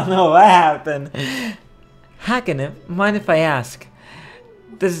don't know what happened. Hakan, mind if I ask?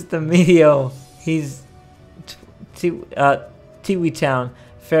 This is the Medio. He's Tiwi Town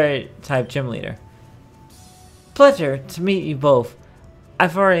fairy type gym leader. Pleasure to meet you both.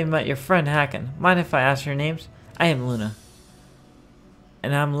 I've already met your friend Hakan. Mind if I ask your names? I am Luna.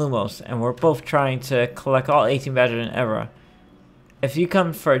 And I'm Lumos, and we're both trying to collect all 18 badges in Evra. If you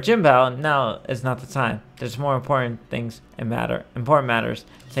come for a gym battle, now is not the time. There's more important things and important matters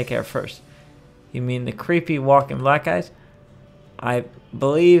to take care of first. You mean the creepy walking black guys? I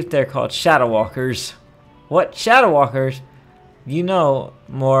believe they're called Shadow Walkers. What? Shadow Walkers? You know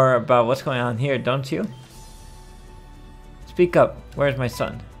more about what's going on here, don't you? Speak up. Where's my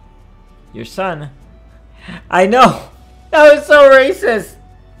son? Your son? I know! That was so racist!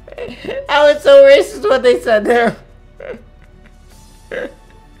 That was so racist what they said there. That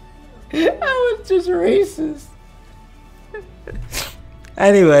was just racist.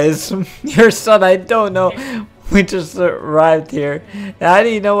 Anyways, your son, I don't know. We just arrived here. How do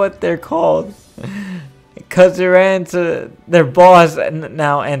you know what they're called? Because they ran to their boss and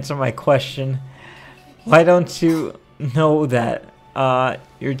now answer my question. Why don't you know that?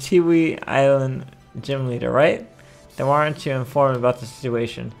 You're Tiwi Island gym leader, right? Then why aren't you informed about the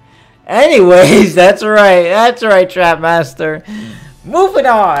situation? Anyways, that's right, Trap Master. Moving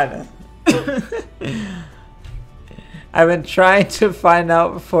on. I've been trying to find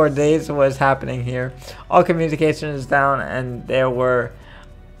out for days what's happening here. All communication is down, and there were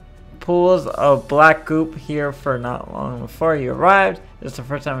pools of black goop here for not long before you arrived. This is the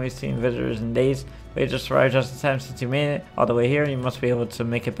first time we've seen visitors in days. We just arrived just in time since you made it all the way here. You must be able to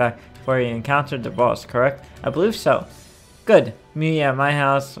make it back before you encountered the boss, correct? I believe so. Good. Me at my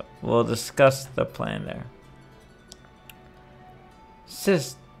house. We'll discuss the plan there.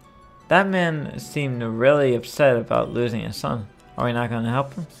 Sis, that man seemed really upset about losing his son. Are we not going to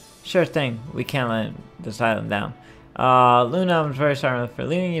help him? Sure thing. We can't let this island down. Luna, I'm very sorry for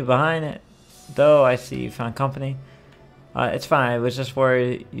leaving you behind it. Though I see you found company. It's fine. I was just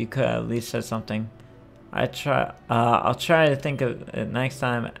worried you could at least say something. I'll try to think of it next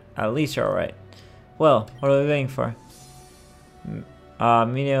time. At least you're alright. Well, what are we waiting for?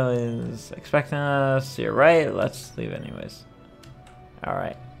 Mino is expecting us. You're right. Let's leave anyways.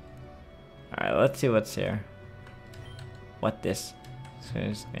 Alright. Alright, let's see what's here. What this? So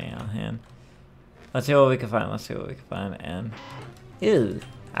just getting on hand. Let's see what we can find. And ew.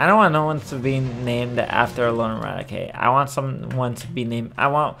 I don't want no one to be named after Alolan Raticate. I want someone to be named. I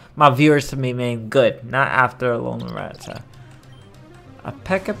want my viewers to be named good, not after Alolan Rattata. A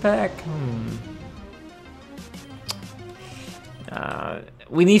Pekka-Pek?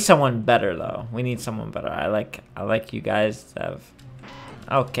 We need someone better though. We need someone better. I like you guys to have.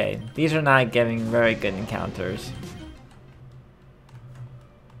 Okay, these are not giving very good encounters.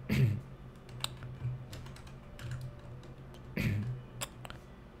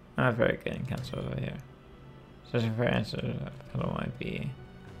 Not very good encounters over here. Searching for answers. I don't want to be.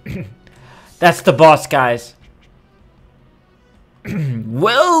 That's the boss, guys.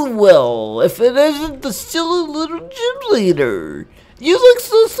 Well, if it isn't the silly little gym leader. You look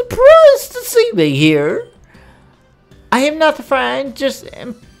so surprised to see me here. I am not the friend, just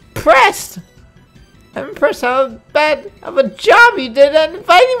impressed. I'm impressed how bad of a job you did at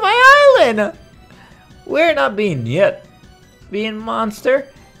inviting my island. We're not being yet. Being monster.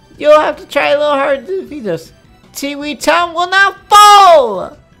 You'll have to try a little hard to defeat us. Tiwi Town will not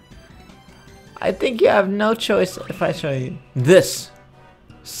fall! I think you have no choice if I show you this.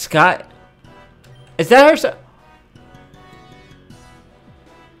 Scott? Is that her son?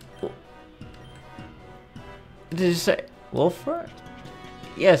 Did you say Wolford?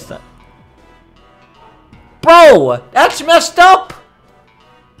 Yes. Bro! That's messed up!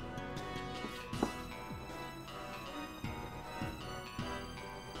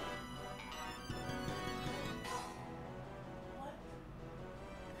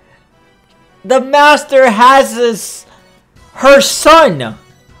 The master has her son.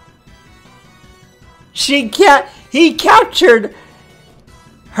 He captured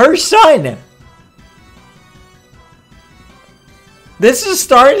her son. This is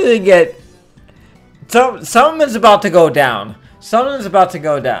starting to get. Something's about to go down. Something's about to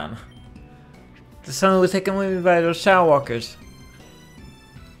go down. The son was taken with me by those Shadow Walkers.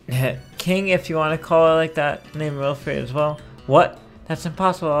 King, if you want to call it like that, name Wilfrey as well. What? That's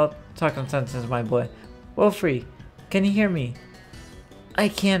impossible. I'll talk in sentences, my boy. Wilfrey, can you hear me? I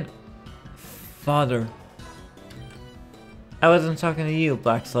can't. Father. I wasn't talking to you,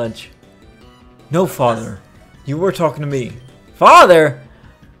 Black Sledge. No, father. You were talking to me. Father?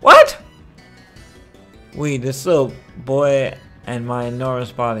 What? We, this little boy and my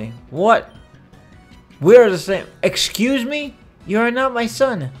enormous body. What? We're the same. Excuse me? You are not my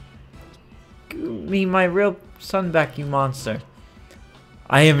son. Give me my real son back, you monster.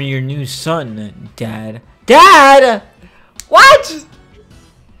 I am your new son, Dad. Dad! What?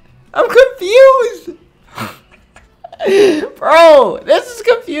 I'm confused! Bro, this is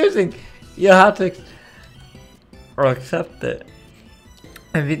confusing. You'll have to accept it.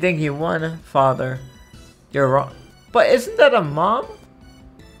 If you think you won, Father, you're wrong. But isn't that a mom?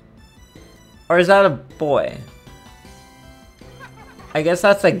 Or is that a boy? I guess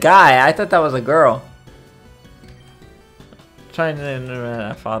that's a guy. I thought that was a girl. Trying to interrupt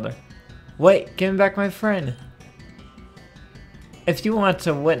that, Father. Wait, give me back my friend. If you want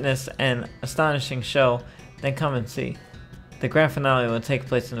to witness an astonishing show, then come and see. The grand finale will take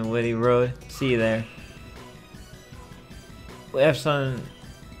place in the Woody Road. See you there. We have some.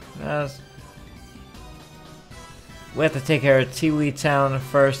 We have to take care of Tiwi Town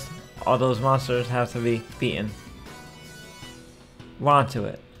first. All those monsters have to be beaten. We're on to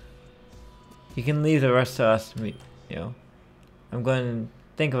it. You can leave the rest to us. I'm going to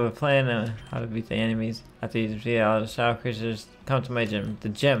think of a plan on how to beat the enemies. After you defeat all the shadow creatures, come to my gym. The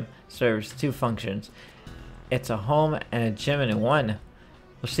gym serves two functions. It's a home and a gym in one.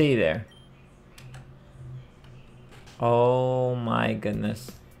 We'll see you there. Oh my goodness.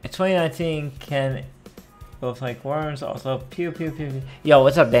 In 2019 can both like worms, also pew pew pew pew. Yo,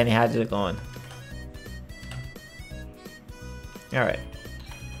 what's up, Danny? How's it going? Alright.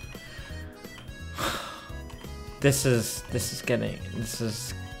 This is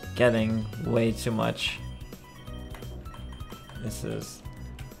getting way too much. This is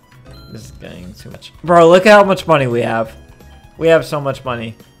getting too much. Bro, look at how much money we have. We have so much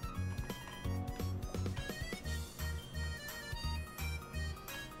money.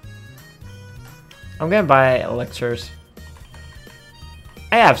 I'm gonna buy elixirs.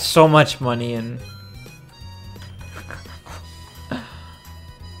 I have so much money and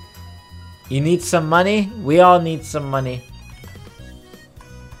you need some money? We all need some money.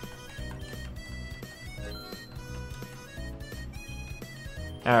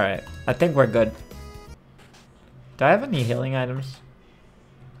 Alright, I think we're good. Do I have any healing items?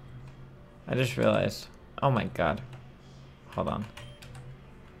 I just realized. Oh my god. Hold on.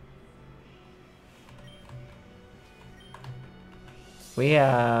 We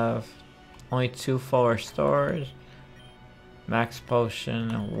have only 2 full restores. Max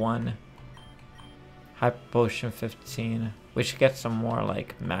potion 1. Hyper potion 15. We should get some more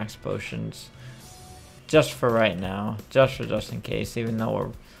like max potions. Just for right now. Just in case, even though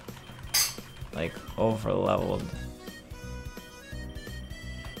we're like over leveled.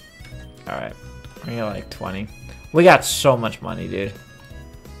 Alright. We got like 20. We got so much money, dude.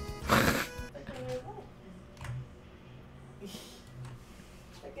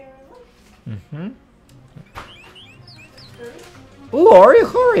 Ooh,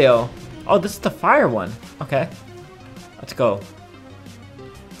 Oreo. Oh, this is the fire one. Okay. Let's go.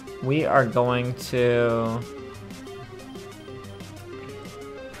 We are going to...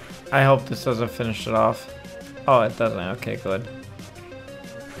 I hope this doesn't finish it off. Oh, it doesn't. Okay, good.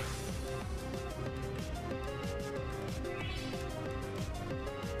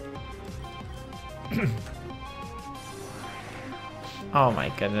 Oh my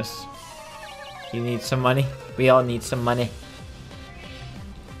goodness. You need some money? We all need some money.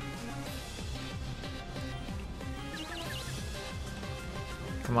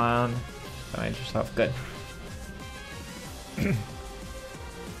 Come on. Find yourself. Good.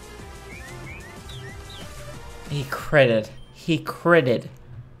 He critted. He critted.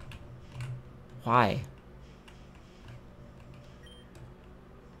 Why?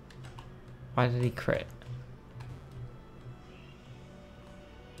 Why did he crit?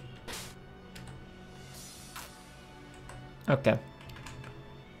 Okay.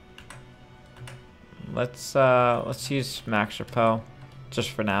 Let's use Max Repel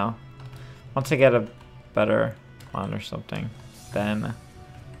just for now. Once I get a better one or something, then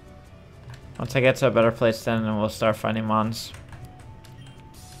once I get to a better place, then we'll start finding mons.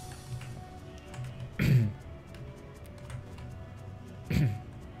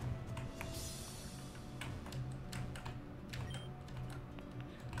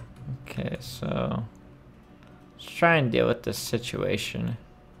 Okay, so let's try and deal with this situation.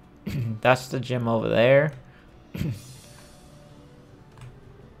 That's the gym over there. Let's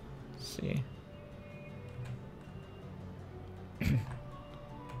see. Let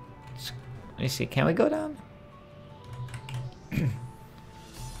me see. Can we go down? He's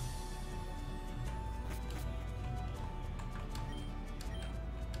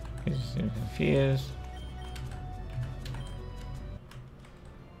confused.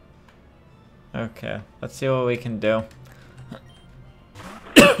 Okay, let's see what we can do.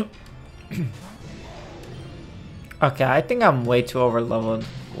 Okay, I think I'm way too over leveled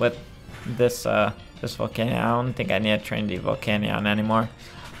with this this Volcanion. I don't think I need to train the Volcanion anymore.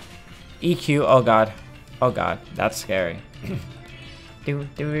 EQ, oh god. Oh god, that's scary. Do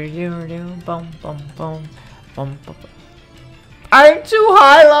do do do boom boom boom boom boom. I'm too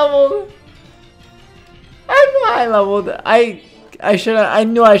high leveled. I'm too high leveled. I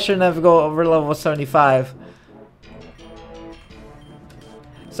knew I shouldn't have go over level 75.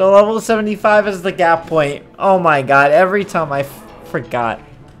 So level 75 is the gap point. Oh my god, every time I forgot.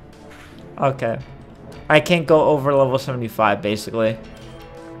 Okay. I can't go over level 75 basically.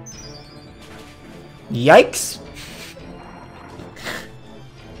 Yikes.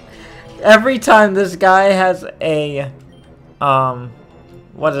 Every time this guy has a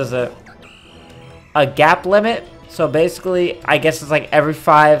what is it? A gap limit. So basically, I guess it's like every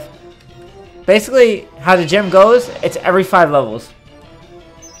 5. Basically, how the gym goes, it's every 5 levels.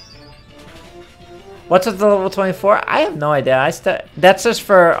 What's with the level 24? I have no idea. That's just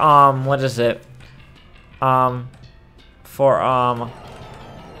for what is it? For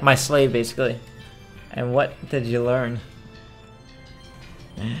my slave basically. And what did you learn?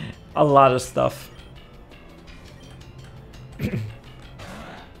 A lot of stuff.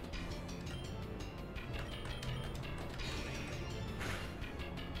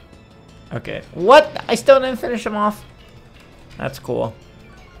 Okay. What? I still didn't finish him off? That's cool.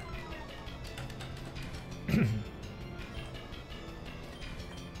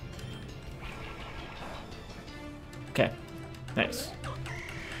 Okay. Nice.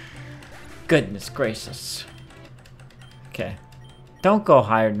 Goodness gracious. Okay. Don't go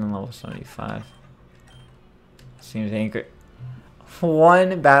higher than level 75. Seems angry.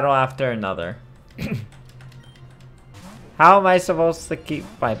 One battle after another. How am I supposed to keep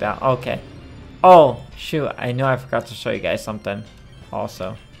my battle? Okay. Oh, shoot. I know I forgot to show you guys something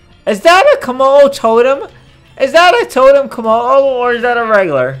also. Is that a Komodo totem? Is that a totem Komodo or is that a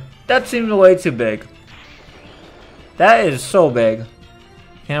regular? That seems way too big. That is so big.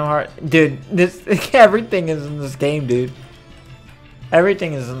 Dude, this everything is in this game, dude.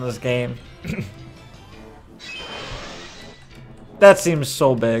 Everything is in this game. That seems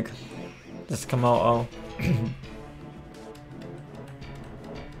so big. This Komodo.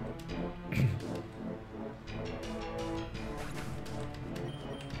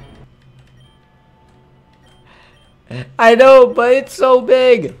 I know, but it's so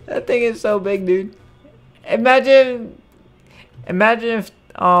big. That thing is so big, dude. Imagine if,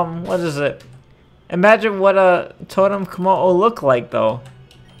 what is it? Imagine what a totem Komodo looked like, though.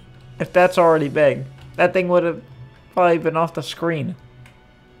 If that's already big. That thing would have probably been off the screen.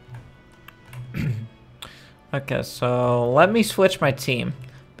 Okay, so let me switch my team.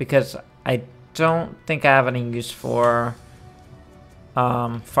 Because I don't think I have any use for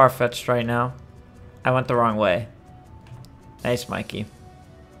Farfetch'd right now. I went the wrong way. Nice, Mikey.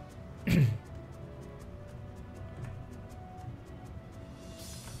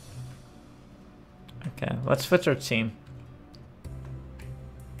 Okay, let's switch our team.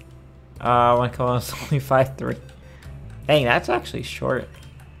 One Komodo is only 5'3". Dang, that's actually short.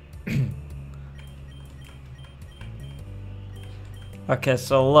 Okay,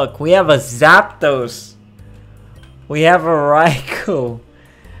 so look, we have a Zapdos. We have a Raikou.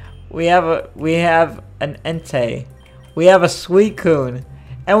 We have an Entei. We have a Suicune.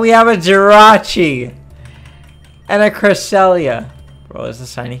 And we have a Jirachi. And a Cresselia. Bro, is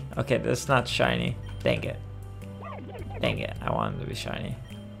this shiny? Okay, this is not shiny. Dang it. Dang it. I want it to be shiny.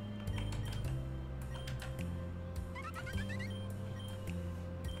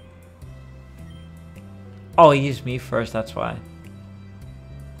 Oh, he used me first, that's why.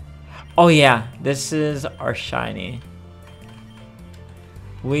 Oh yeah, this is our shiny.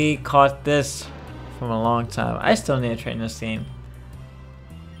 We caught this from a long time. I still need to train this game.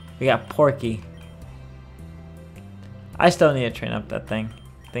 We got Porky. I still need to train up that thing.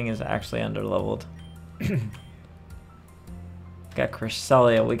 Thing is actually under-leveled. Got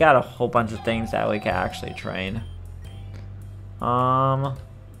Cresselia. We got a whole bunch of things that we can actually train. We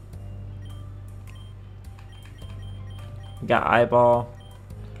got Eyeball.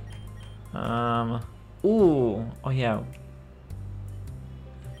 Ooh. Oh yeah.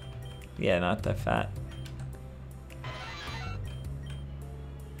 Yeah, not that fat.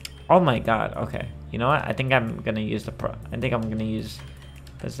 Oh my god. Okay. You know what? I think I'm gonna use the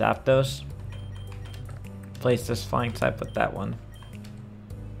Zapdos. Place this flying type with that one.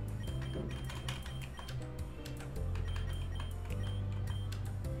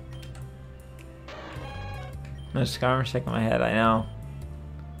 No, Skyrim shaking my head, I know.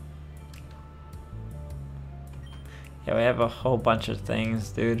 Yeah, we have a whole bunch of things,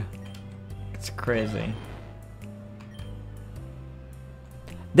 dude. It's crazy.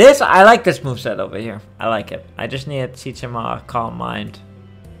 I like this moveset over here. I like it. I just need to teach him Calm Mind.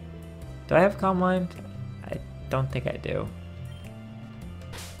 Do I have Calm Mind? I don't think I do.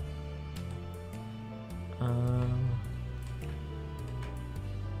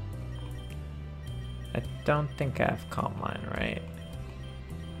 I don't think I have Calm Mind, right?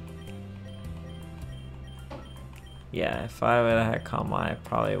 Yeah, if I would have had Calm Mind, I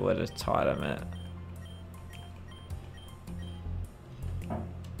probably would have taught him it.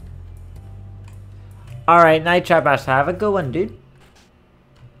 Alright, Night Trap Master, have a good one, dude.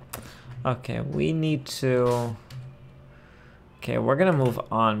 Okay, we need to... Okay, we're gonna move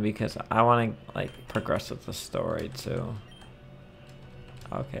on because I want to, like, progress with the story, too.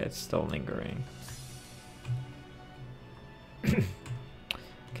 Okay, it's still lingering.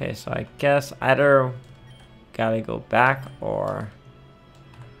 Okay, so I guess either gotta go back or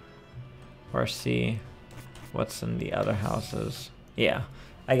see what's in the other houses. Yeah,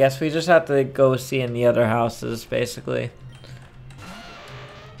 I guess we just have to go see in the other houses, basically.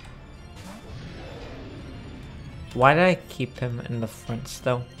 Why did I keep him in the front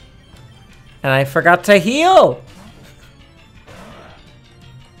still? And I forgot to heal!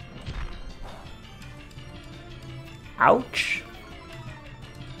 Ouch.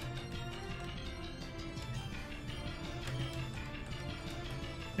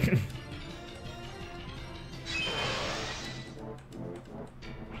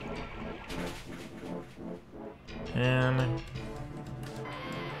 And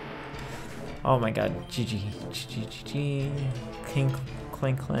oh my god, GG, clink,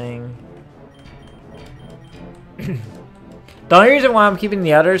 clink, clang. The only reason why I'm keeping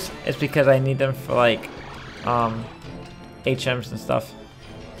the others is because I need them for like HMs and stuff.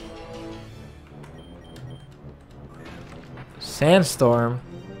 Sandstorm.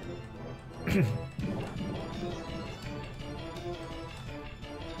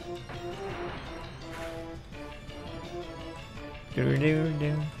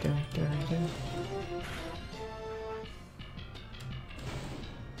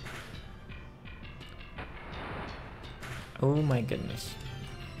 Oh my goodness.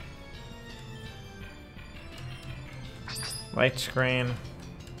 Light screen.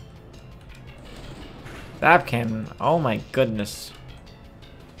 Zap cannon. Oh my goodness.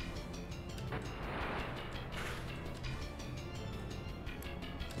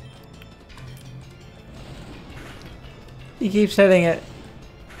 He keeps hitting it.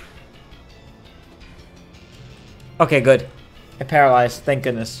 Okay, good. I paralyzed. Thank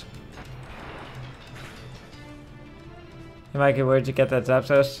goodness. Hey, Mikey, where'd you get that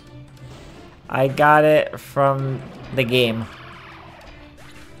Zapdos? I got it from the game.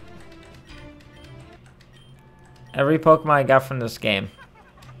 Every Pokemon I got from this game.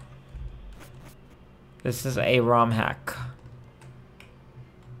 This is a ROM hack.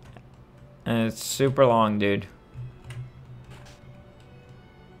 And it's super long, dude.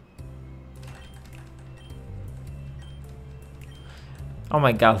 Oh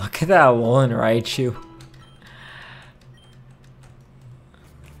my god, look at that Alolan Raichu.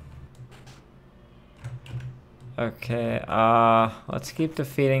 Okay, let's keep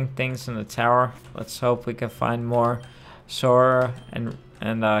defeating things in the tower. Let's hope we can find more Sora and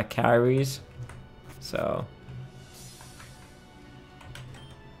carries. So,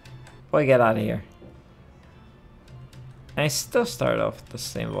 boy, get out of here. I still start off with the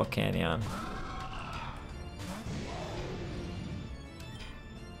same Volcanion.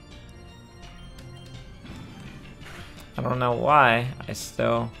 I don't know why I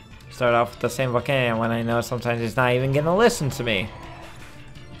still start off with the same Volcanion when I know sometimes he's not even gonna listen to me.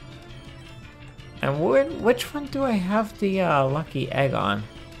 And which one do I have the lucky egg on?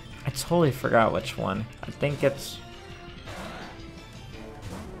 I totally forgot which one. I think it's...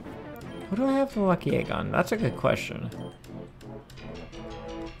 Who do I have the lucky egg on? That's a good question.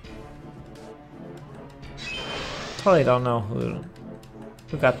 Totally don't know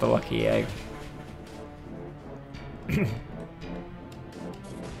who got the lucky egg.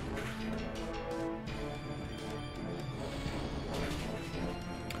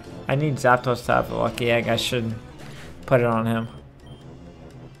 I need Zapdos to have the lucky egg. I should put it on him.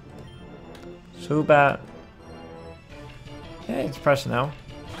 Zubat. Yeah, it's press now.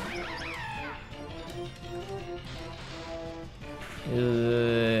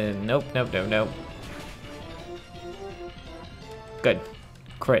 Nope, nope, nope, nope. Good.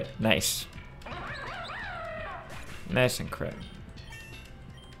 Crit. Nice. Nice and crit.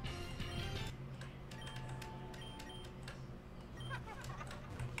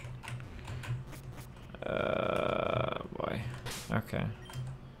 Boy. Okay.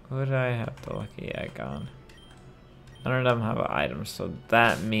 Who did I have the lucky egg on? None of them have an item, so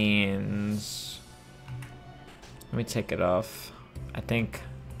that means... Let me take it off. I think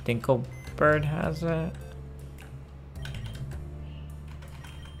Dinklebird has it.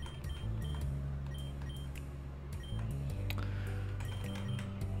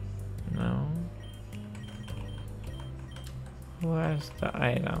 No. Who has the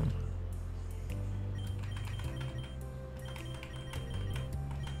item?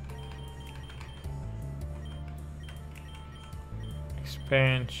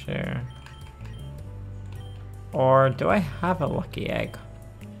 Experience share. Or do I have a lucky egg?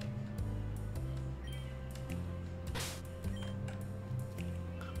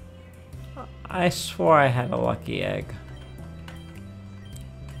 I swore I had a lucky egg.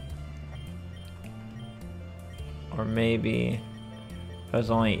 Or maybe it was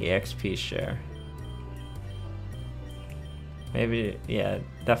only EXP share. Maybe, yeah,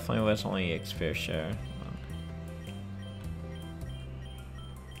 definitely was only EXP share.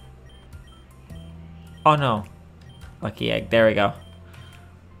 Oh no. Lucky egg, there we go.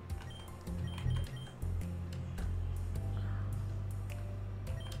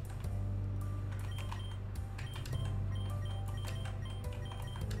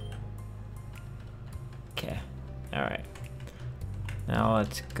 Okay. Alright. Now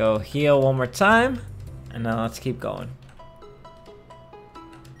let's go heal one more time. And now let's keep going.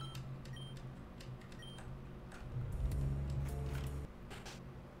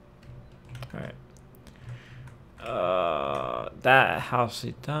 Alright. That house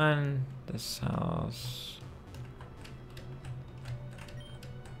is done. This house.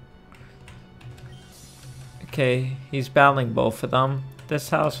 Okay, he's battling both of them. This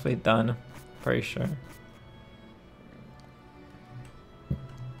house we done. Pretty sure.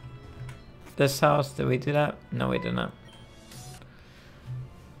 This house, did we do that? No, we did not.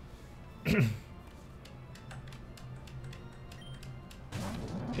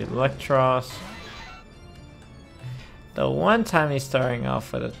 Electros. The one time he's starting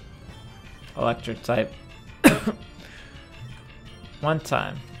off with an electric type. One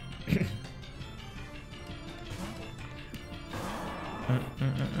time.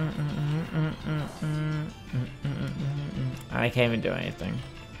 I can't even do anything.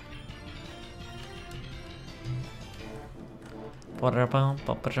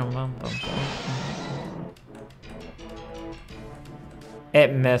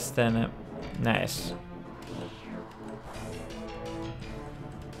 It missed in it. Nice.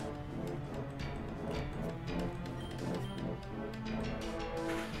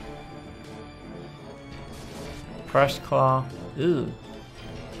 First claw. Ooh.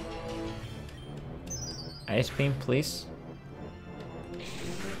 Ice beam, please.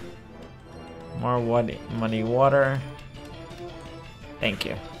 More muddy water. Thank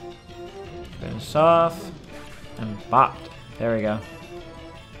you. Finish off. And bopped. There we go.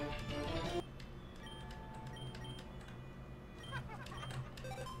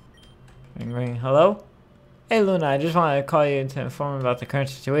 Ring ring. Hello? Hey Luna, I just wanted to call you to inform about the current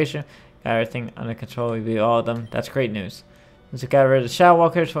situation. Got everything under control. We beat all of them. That's great news. Since we got rid of the Shadow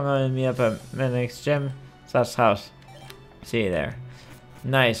Walkers, we're going to meet up at Midnight's gym. That's house. See you there.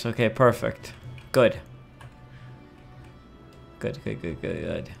 Nice. Okay, perfect. Good.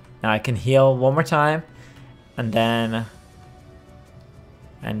 Good. Now I can heal one more time, and then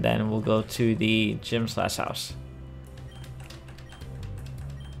we'll go to the gym / house.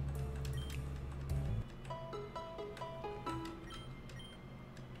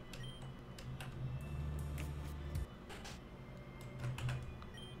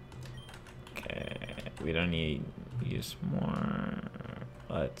 Okay, we don't need to use more.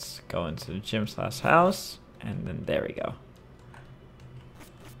 Let's go into the gym / house, and then there we go.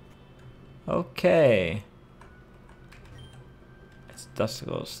 Okay. It's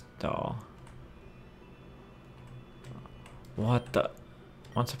Dustigle's doll. What the?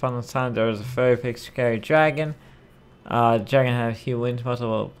 Once upon a time, there was a very big, scary dragon. The dragon had huge wings,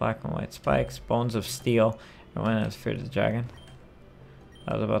 multiple black and white spikes, bones of steel. Everyone has feared the dragon.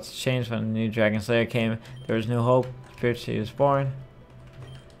 I was about to change when a new dragon slayer came. There was new hope. Spiritually was born.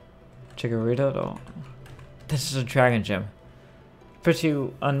 Chikorito, though. This is a dragon gem. Pretty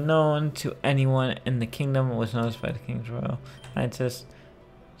unknown to anyone in the kingdom, was noticed by the king's royal scientist.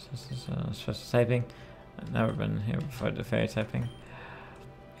 Special typing. I've never been here before the fairy typing.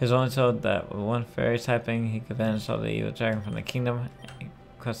 He was only told that with one fairy typing, he could banish all the evil dragon from the kingdom.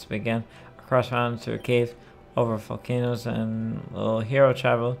 Quest began. Across mountains to a cave, over volcanoes, and little hero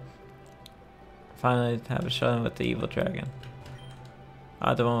traveled. Finally, to have a showing with the evil dragon.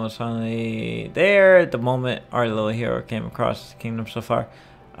 The one was finally there the moment our little hero came across the kingdom so far.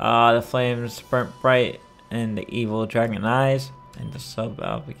 The flames burnt bright in the evil dragon eyes, and the sub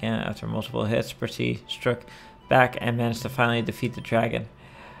battle began. After multiple hits, Percy struck back and managed to finally defeat the dragon.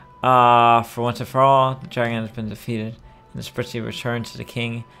 For once and for all, the dragon has been defeated, and Percy returned to the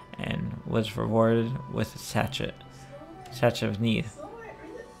king and was rewarded with a sachet of need.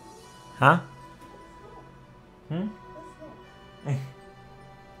 Huh?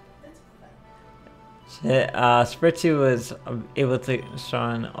 Spritzy was able to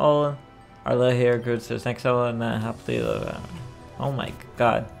destroy all our little hero grew to his next level and then happily live out. Oh my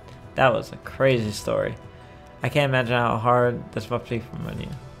god, that was a crazy story. I can't imagine how hard this must be for Mooney.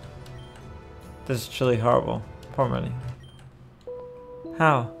 This is truly horrible. Poor Mooney.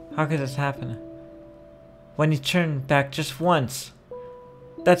 How? How could this happen? When you turn back just once,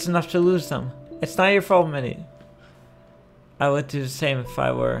 that's enough to lose them. It's not your fault, Mooney. I would do the same if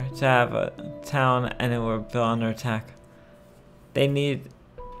I were to have a town and it were built under attack. They need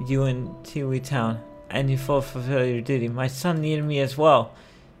you in Tiwi Town, and you fulfill your duty. My son needed me as well,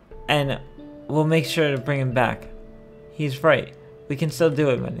 and we'll make sure to bring him back. He's right. We can still do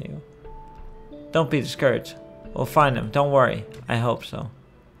it, Manu. Don't be discouraged. We'll find him. Don't worry. I hope so.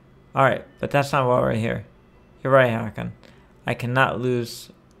 Alright, but that's not why we're here. You're right, Hakan. I cannot lose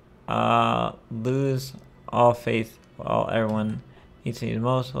all faith while everyone needs me the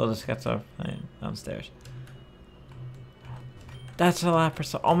most. We'll discuss our plan downstairs. That's a lot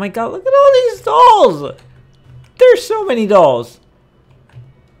for oh my god, look at all these dolls! There's so many dolls!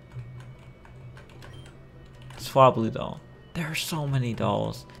 Swobbly doll. There are so many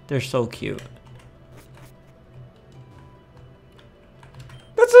dolls. They're so cute.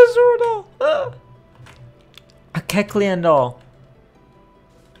 That's a Zora doll! Ah. A Kecleon doll.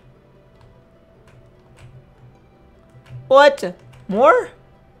 What? More?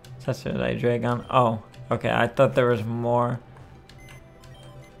 That's what I drag on. Oh, okay. I thought there was more.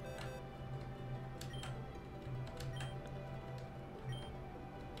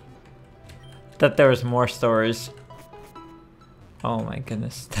 Thought there was more stories. Oh my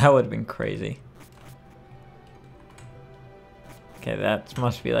goodness, that would have been crazy. Okay, that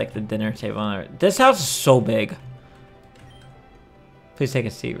must be like the dinner table on there. This house is so big. Please take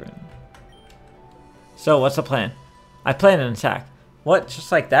a seat. So, what's the plan? I plan an attack. What?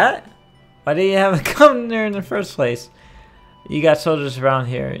 Just like that? Why did you have it come there in the first place? You got soldiers around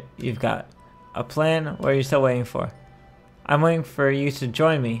here. You've got a plan. What are you still waiting for? I'm waiting for you to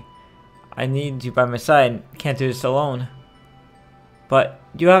join me. I need you by my side. Can't do this alone. But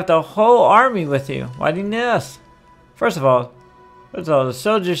you have the whole army with you. Why do you need us? First of all, the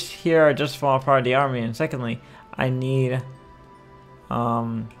soldiers here are just a small part of the army. And secondly, I need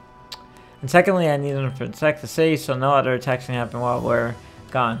them to protect the city so no other attacks can happen while we're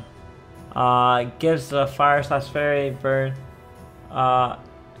gone. Gives the fire/fairy bird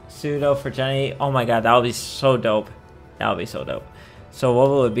pseudo for Jenny. Oh my god, that would be so dope. That would be so dope. So what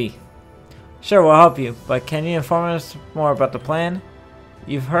will it be? Sure, we'll help you, but can you inform us more about the plan?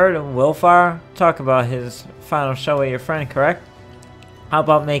 You've heard Willfire talk about his final show with your friend, correct? How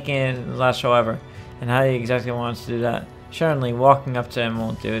about making it the last show ever? And how do you exactly want us to do that? Certainly, walking up to him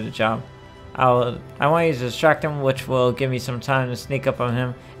won't do the job. I want you to distract him, which will give me some time to sneak up on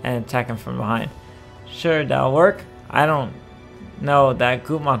him and attack him from behind. Sure, that'll work. I don't know that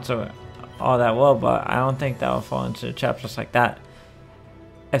Goop monster all that well, but I don't think that will fall into the trap just like that.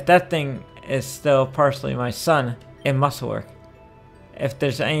 If that thing is still partially my son, it must work. If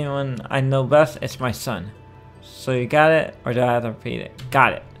there's anyone I know best, it's my son. So you got it, or do I have to repeat it?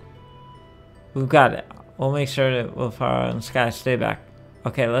 Got it. We've got it. We'll make sure that Willfire and Sky stay back.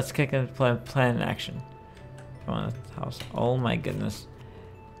 Okay, let's kick in plan in action. Come on, house. Oh my goodness.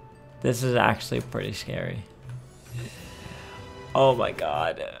 This is actually pretty scary. Oh my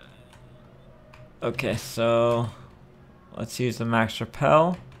god. Okay, so let's use the max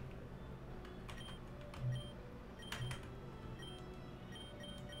repel.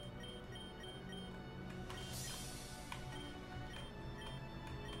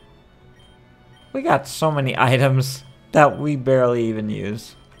 We got so many items that we barely even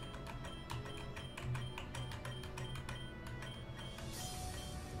use.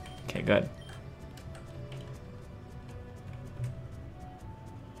 Okay, good.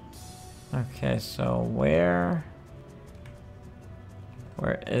 Okay, so where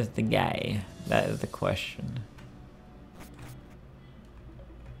is the guy? That is the question.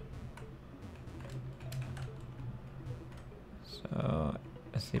 So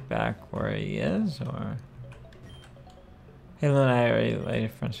is he back where he is, or? Halo and I already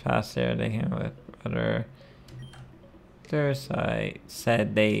laid friends fast there. They came with other. I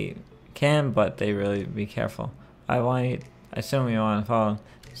said they can, but they really be careful. I assume you want to follow.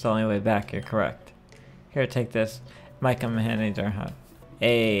 It's the only way back. You're correct. Here, take this. It might come in handy during hunt.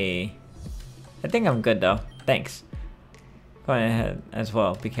 Hey, I think I'm good though. Thanks. Going ahead as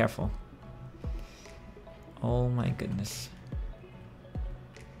well. Be careful. Oh my goodness.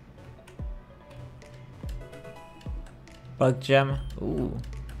 Bug gem. Ooh.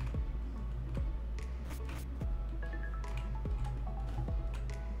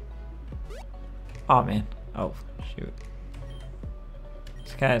 Oh man. Oh shoot.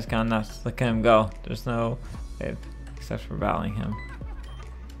 This guy's gone nuts. Look at him go. There's no way except for battling him.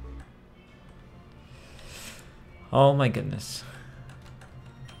 Oh my goodness.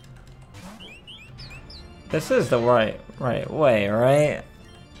 This is the right way, right?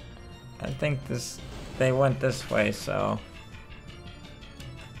 I think they went this way, so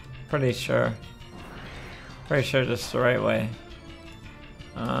pretty sure this is the right way.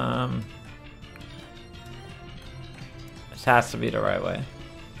 This has to be the right way.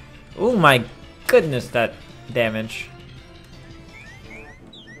 Oh my goodness, that damage.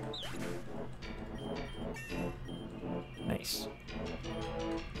 Nice.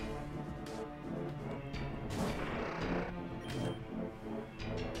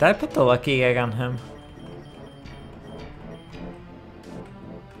 Did I put the lucky egg on him?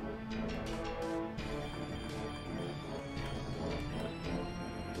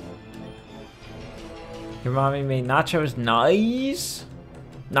 Your mommy made nachos. Nice.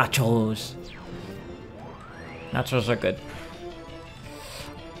 Nachos. Nachos are good.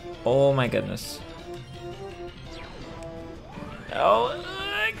 Oh my goodness. Oh,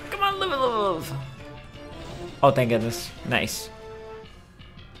 come on, live. Oh, thank goodness. Nice.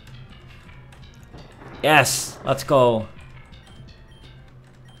 Yes, let's go.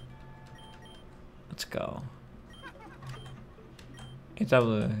 Let's go. It's up.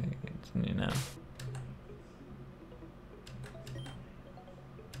 Continue now.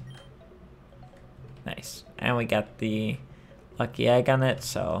 Nice. And we got the lucky egg on it,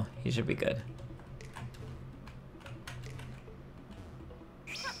 so he should be good.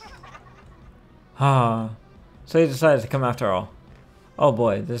 Ah, so he decided to come after all. Oh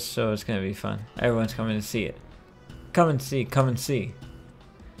boy, this show is gonna be fun. Everyone's coming to see it. Come and see, come and see.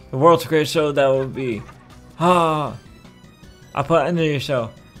 The world's greatest show that will be. Ah, I'll put an end to your show.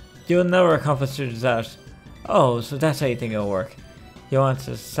 You'll never accomplish your desires. Oh, so that's how you think it'll work. You want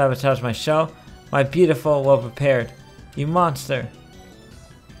to sabotage my show? My beautiful, well prepared. You monster.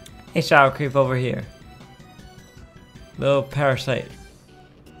 Hey, Shadow Creep over here. Little parasite.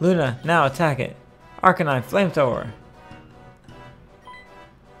 Luna, now attack it. Arcanine, flamethrower.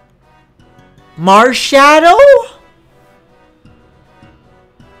 Marshadow?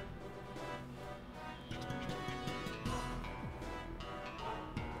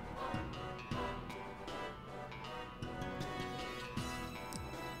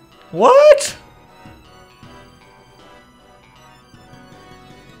 What?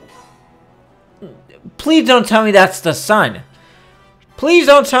 Please don't tell me that's the sun. Please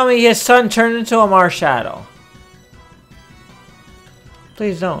don't tell me his son turned into a Marshadow.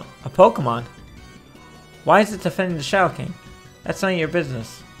 Please don't. A Pokemon? Why is it defending the Shadow King? That's none of your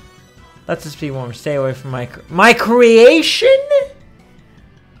business. Let this be warm. Stay away from my creation?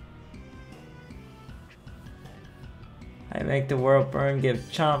 I make the world burn, give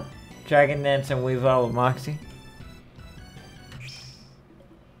Chomp, Dragon Dance, and Weavile with Moxie.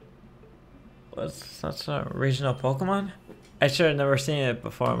 What's such a regional Pokemon? I should have never seen it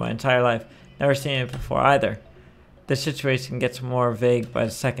before in my entire life. Never seen it before either. This situation gets more vague by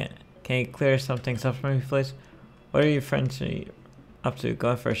the second. Can you clear some things up for me, please? What are your friends up to?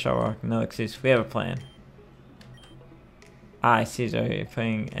 Going for a short walk? No excuse. We have a plan. I see that you're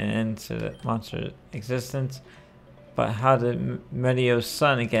putting an end to the monster's existence. But how did Medio's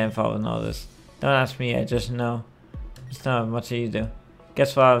son get involved in all this? Don't ask me, I just know. Just know how much you do.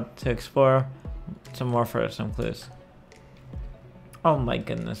 Guess what? I'll have to explore some more for some clues. Oh my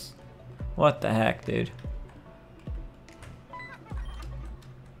goodness. What the heck, dude?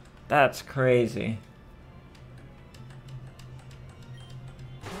 That's crazy.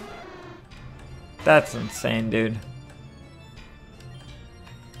 That's insane, dude.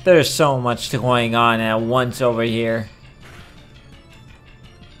 There's so much going on at once over here.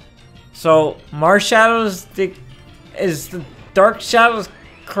 So, Marshadow is the Dark Shadow's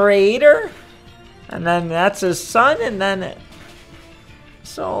creator? And then that's his son, and then...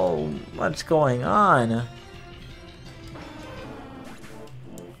 So, what's going on?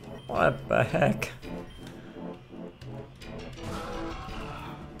 What the heck?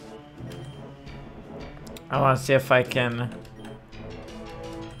 I want to see if I can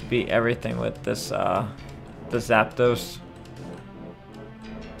beat everything with this, the Zapdos.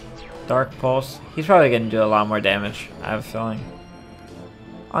 Dark Pulse. He's probably going to do a lot more damage, I have a feeling.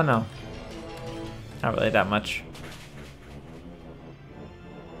 Oh no. Not really that much.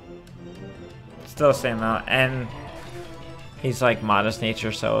 Still the same amount, and he's like modest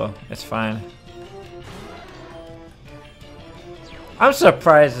nature, so it's fine. I'm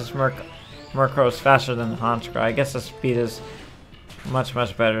surprised this Murkrow is faster than the Honchkrow. I guess the speed is much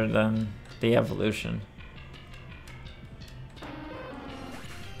better than the evolution.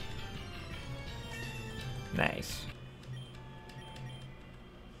 Nice.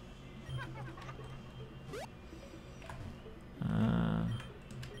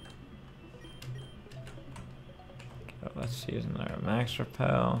 Let's use another Max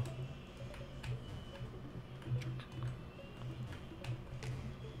Repel.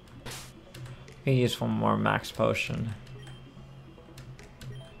 We use one more Max Potion.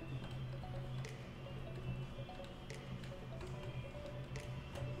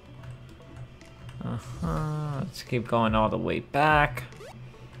 Let's keep going all the way back.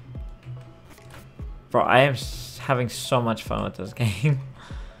 Bro, I am having so much fun with this game.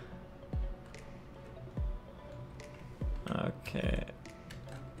 Okay.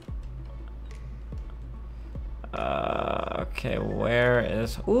 Okay, where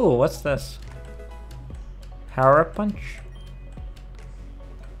is... Ooh, what's this? Power Punch?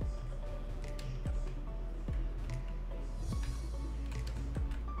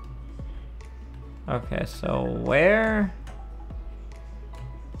 Okay, so where?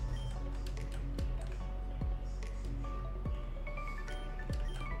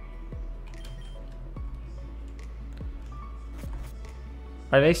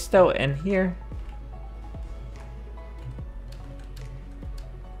 Are they still in here?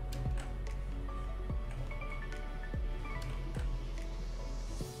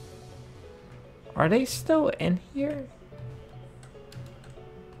 Are they still in here?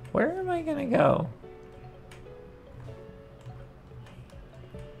 Where am I gonna go?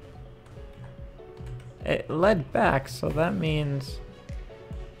 It led back, so that means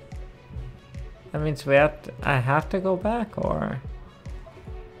we have to, I have to go back, or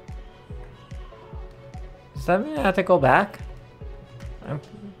does that mean I have to go back? I'm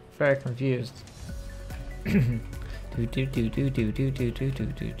very confused.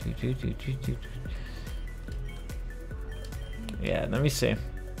 Yeah, let me see.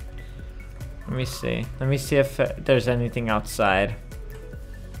 Let me see. Let me see if there's anything outside.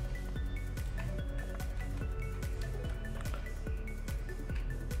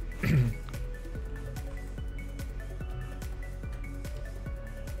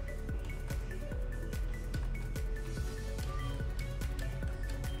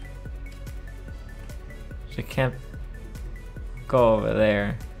 So can't go over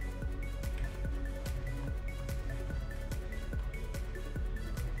there.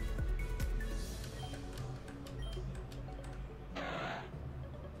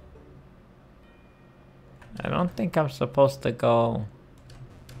 I don't think I'm supposed to go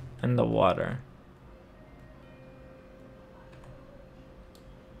in the water.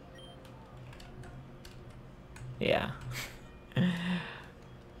 Yeah.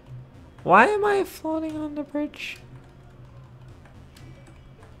 Why am I floating on the bridge?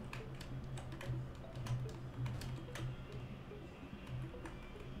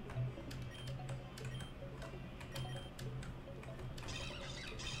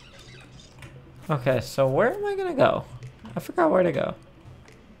 Okay, so where am I gonna go? I forgot where to go.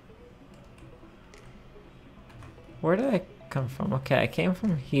 Where did I come from? Okay, I came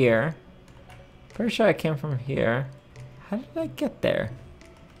from here. Pretty sure I came from here. How did I get there?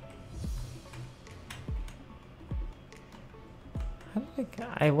 How did I get?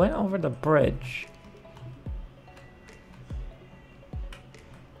 I went over the bridge.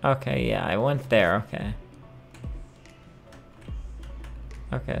 Okay, yeah, I went there, okay.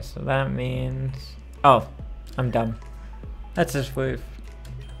 Okay, so that means... Oh, I'm dumb. That's just weird.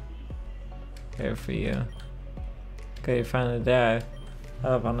 Here for you. Okay, you finally there.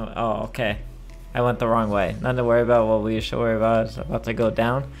 Oh, okay. I went the wrong way. Nothing to worry about. What we should worry about is about to go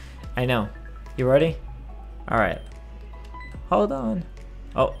down. I know. You ready? Alright. Hold on.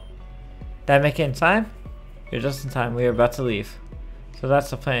 Oh. Did I make it in time? You're just in time. We are about to leave. So that's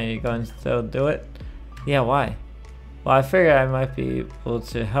the plan. You're going to still do it? Yeah, why? Well, I figured I might be able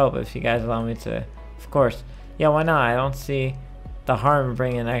to help if you guys allow me to. Of course. Yeah, why not? I don't see the harm in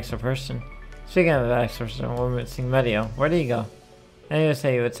bringing an extra person. Speaking of an extra person, we're missing Medio. Where did he go? And he would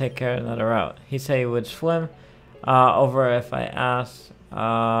say he would take care of another route. He said he would swim over if I asked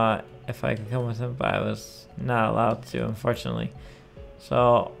if I could come with him, but I was not allowed to, unfortunately.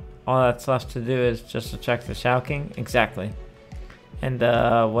 So all that's left to do is just to check the Shao King. Exactly. And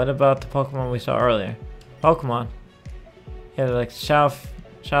what about the Pokemon we saw earlier? Pokemon. Yeah, like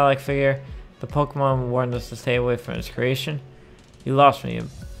Shao-like figure. The Pokemon warned us to stay away from its creation. You lost me,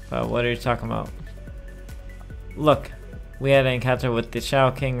 but what are you talking about? Look, we had an encounter with the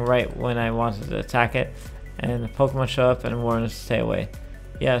Shao King right when I wanted to attack it, and the Pokemon showed up and warned us to stay away.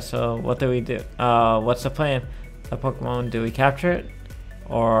 Yeah, so what do we do? What's the plan? The Pokemon, do we capture it?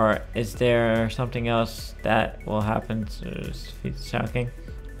 Or is there something else that will happen to defeat the Shao King?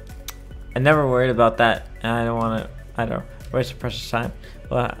 I never worried about that, and I don't want to, waste precious time.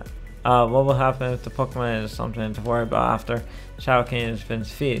 But what will happen if the Pokemon is something to worry about after Shao King has been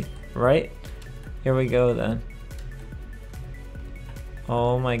defeated, right? Here we go then.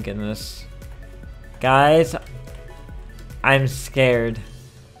 Oh my goodness. Guys, I'm scared.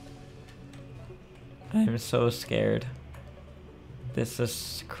 I'm so scared. This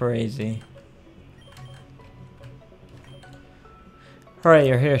is crazy. Hooray,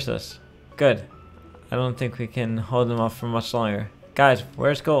 you're here, sis. Good. I don't think we can hold him off for much longer. Guys,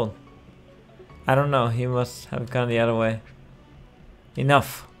 where's Gold? I don't know. He must have gone the other way.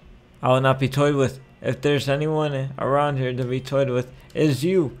 Enough. I will not be toyed with. If there's anyone around here to be toyed with, it is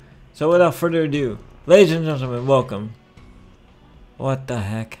you. So without further ado, ladies and gentlemen, welcome. What the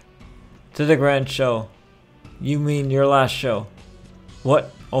heck? To the grand show. You mean your last show?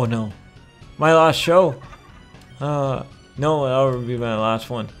 What? Oh no. My last show? No, that'll be my last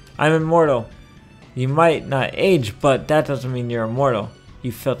one. I'm immortal. You might not age, but that doesn't mean you're immortal.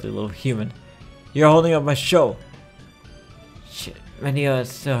 You filthy little human. You're holding up my show. Shit, Medio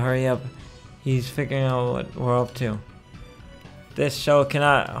has to hurry up. He's figuring out what we're up to. This show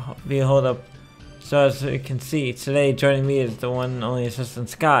cannot be held up so as you can see. Today, joining me is the one and only assistant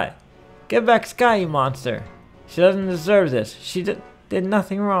Sky. Get back Sky, you monster. She doesn't deserve this. She did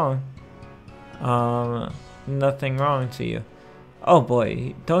nothing wrong. Nothing wrong to you. Oh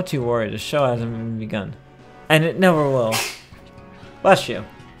boy, don't you worry, the show hasn't even begun. And it never will. Bless you.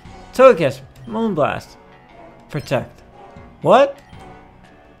 Togekiss, Moonblast. Protect. What?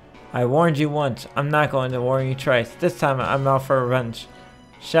 I warned you once. I'm not going to warn you twice. This time I'm out for revenge.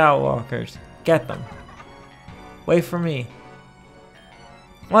 Shadow Walkers, get them. Wait for me.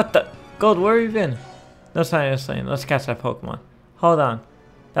 What the? Gold, where have you been? No sign of Slane. Let's catch that Pokemon. Hold on.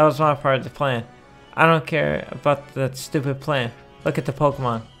 That was my part of the plan. I don't care about that stupid plan. Look at the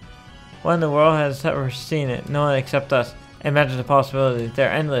Pokemon. What in the world has ever seen it? No one except us. Imagine the possibilities.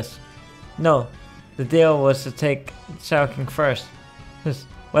 They're endless. No. The deal was to take Shadow King first.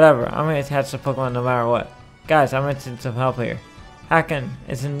 Whatever. I'm going to catch the Pokemon no matter what. Guys, I'm going to need some help here. Hakken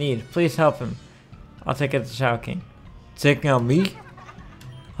is in need. Please help him. I'll take it to Shadow King. Taking on me?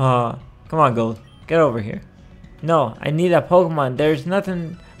 Come on, Gold. Get over here. No, I need a Pokemon. There's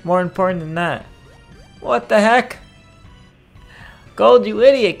nothing more important than that. What the heck? Gold, you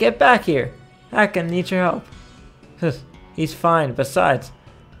idiot. Get back here. Hakken needs your help. He's fine. Besides,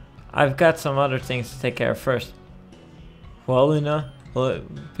 I've got some other things to take care of first. Well, Luna, will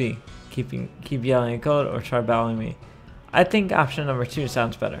it be keep yelling at Gold or try battling me? I think option number 2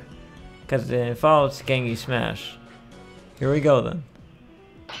 sounds better. Because it involves Genki Smash. Here we go then.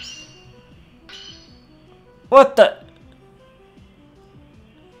 What the?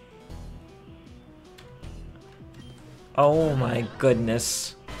 Oh my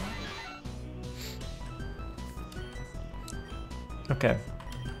goodness. Okay.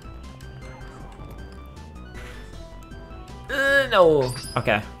 No.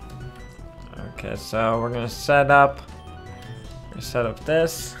 Okay. Okay, so we're gonna set up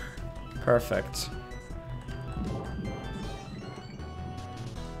this. Perfect.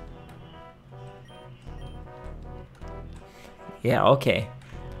 Yeah, okay.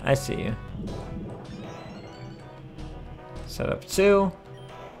 I see you. Set up 2.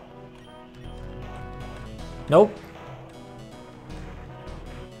 Nope.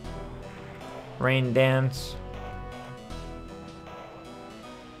 Rain Dance.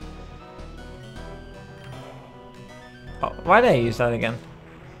 Oh, why did I use that again?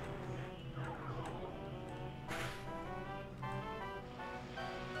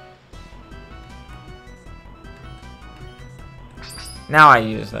 Now I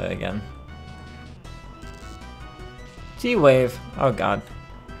use that again. T-Wave. Oh god.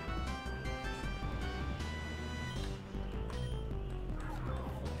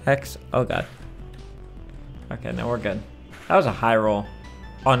 X. Oh god. Okay, now we're good. That was a high roll.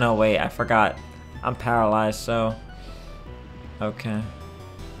 Oh no, wait, I forgot. I'm paralyzed, so... Okay.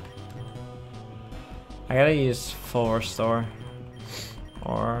 I gotta use full restore.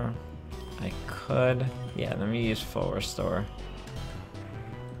 Or... I could... Yeah, let me use full restore.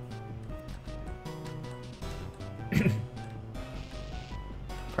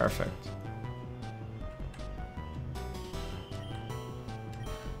 Perfect.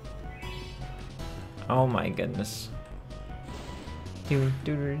 Oh my goodness.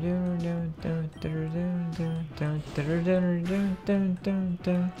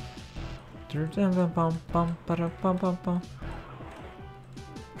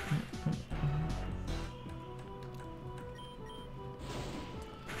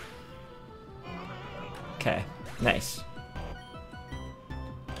 Okay, nice.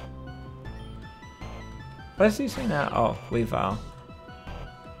 What does he say now? Oh, Weavile.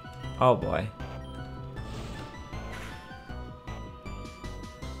 Oh boy.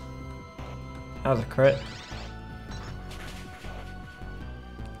 That was a crit.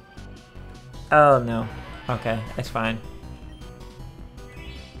 Oh no. Okay, it's fine.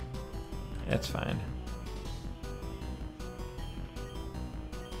 It's fine.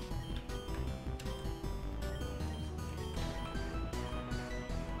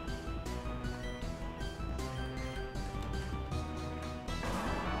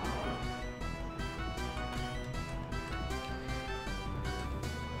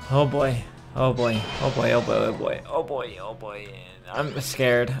 Oh boy. Oh boy. Oh boy. Oh boy. Oh boy. Oh boy. Oh boy. I'm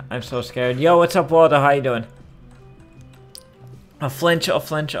scared. I'm so scared. Yo, what's up, Waldo? How you doing? A flinch. A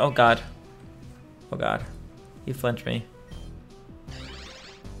flinch. Oh god. Oh god. You flinched me.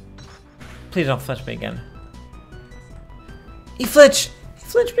 Please don't flinch me again. He flinched! He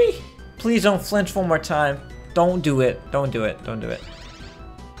flinched me! Please don't flinch one more time. Don't do it. Don't do it. Don't do it.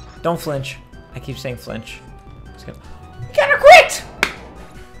 Don't flinch. I keep saying flinch. Let's go. We got a crit!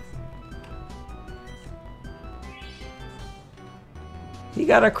 He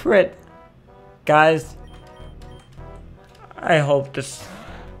got a crit. Guys, I hope this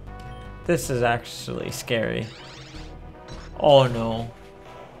is actually scary. Oh no.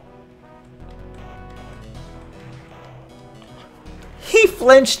 He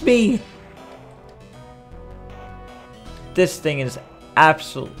flinched me! This thing is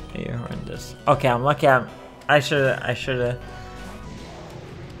absolutely horrendous. Okay, I'm lucky I should have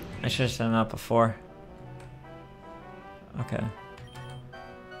set him up before. Okay.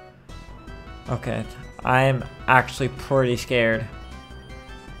 Okay, I am actually pretty scared.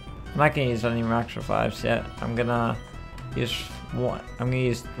 I'm not gonna use any max revives yet. I'm gonna use one. I'm gonna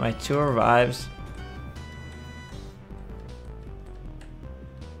use my 2 revives.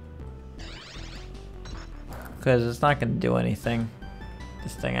 Because it's not gonna do anything.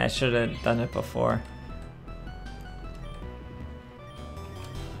 This thing, I should have done it before.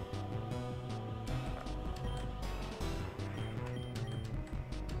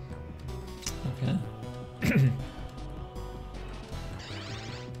 Okay.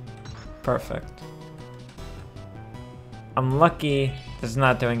 Perfect. I'm lucky this is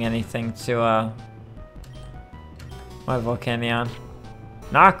not doing anything to my Volcanion.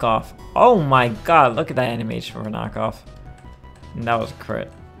 Knockoff. Oh my god, look at that animation for a knockoff. And that was a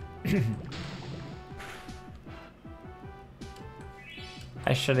crit.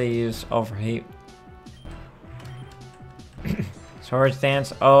 I should have used overheat. Swords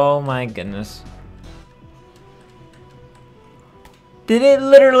dance. Oh my goodness. Did it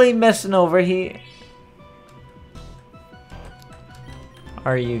literally miss an overheat?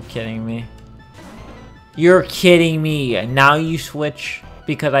 Are you kidding me? You're kidding me. Now you switch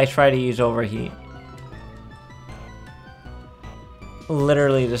because I try to use overheat.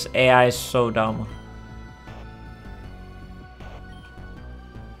 Literally, this AI is so dumb.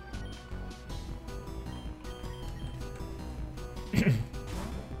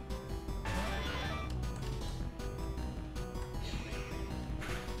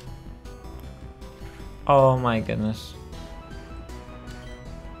 Oh my goodness.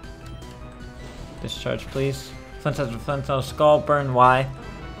 Discharge, please. Flint has a flint, no skull, burn, why?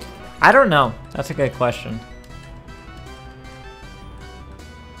 I don't know. That's a good question.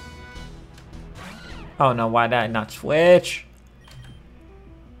 Oh no, why did I not switch?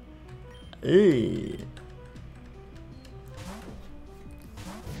 Ew.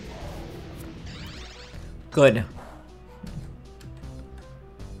 Good.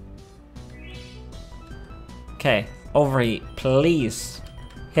 Okay, overheat, please.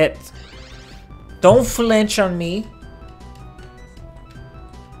 Hit. Don't flinch on me.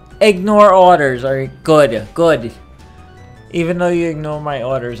 Ignore orders. Alright, good, good. Even though you ignore my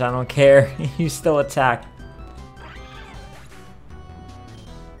orders, I don't care. You still attack.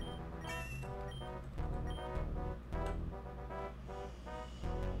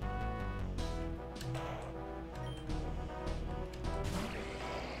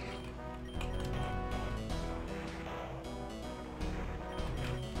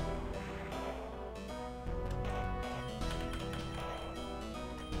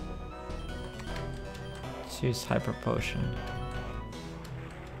 Use hyper potion.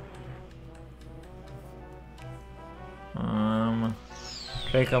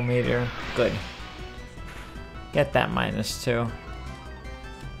 Draco meteor. Good. Get that -2.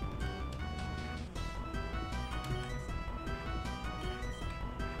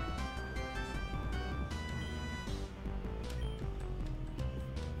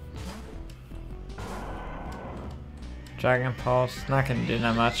 Dragon Pulse. Not gonna do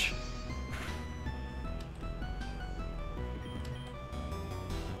that much.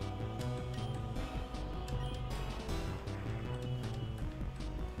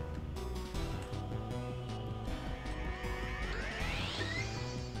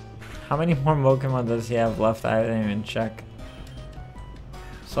 How many more Pokemon does he have left? I didn't even check.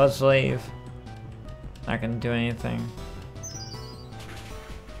 So let's leave. Not gonna do anything.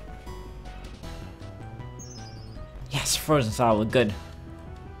 Yes, Frozen Solid, good.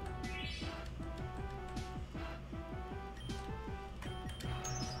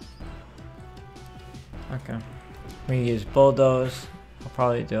 Okay. We use Bulldoze. I'll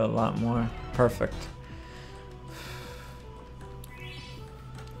probably do a lot more. Perfect.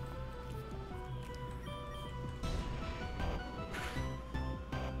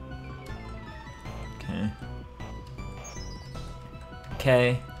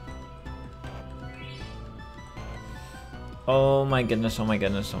 Okay. Oh my goodness, oh my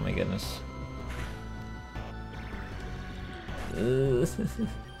goodness, oh my goodness.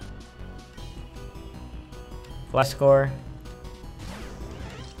 Flash score.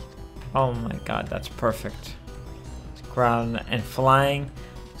 Oh my god, that's perfect. It's ground and flying.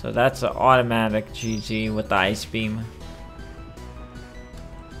 So that's an automatic GG with the ice beam.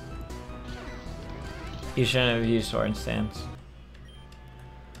 You shouldn't have used sword stance.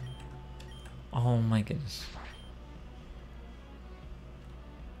 Oh my goodness.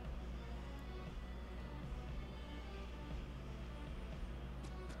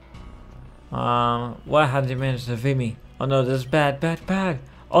 What? How did you manage to defeat me? Oh no, this is bad, bad, bad.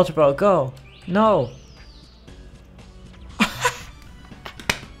 Ultra Ball, go! No!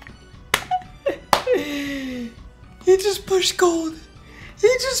 He just pushed gold. He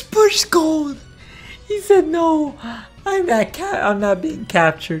just pushed gold. He said no. I'm not being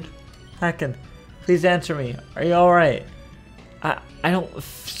captured. Hacken, please answer me. Are you all right? I don't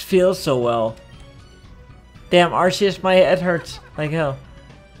feel so well. Damn, Arceus, my head hurts like hell.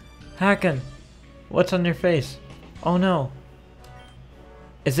 Hacken, what's on your face? Oh no.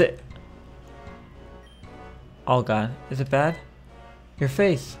 Is it? Oh god, is it bad? Your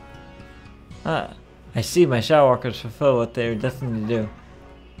face. I see my Shadow Walkers fulfill what they're destined to do.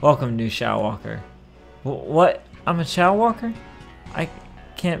 Welcome, new Shadow Walker. What? I'm a Shadow Walker? I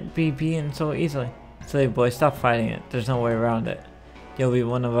can't be beaten so easily. Silly boy, stop fighting it. There's no way around it. You'll be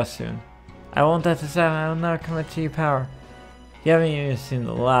one of us soon. I won't let this happen. I will never commit to your power. You haven't even seen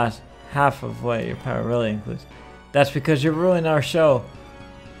the last half of what your power really includes. That's because you ruined our show.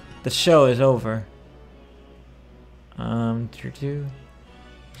 The show is over. It's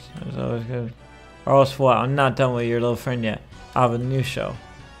always good. Or else what? I'm not done with your little friend yet. I'll have a new show.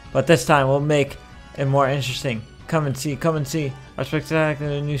 But this time we'll make it more interesting. Come and see, come and see. Our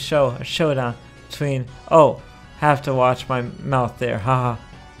spectacular new show, a showdown between... Oh, have to watch my mouth there, haha.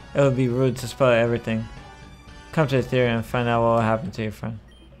 It would be rude to spoil everything. Come to the theater and find out what will happen to your friend.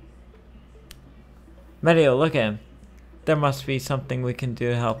 Medio, look at him. There must be something we can do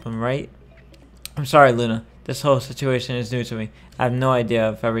to help him, right? I'm sorry, Luna. This whole situation is new to me. I have no idea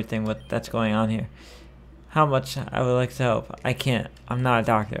of everything that's going on here. How much I would like to help. I can't. I'm not a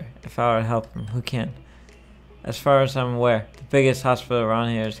doctor. If I were to help him, who can? As far as I'm aware, the biggest hospital around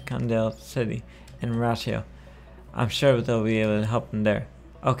here is Condell City in Ratio. I'm sure they'll be able to help him there.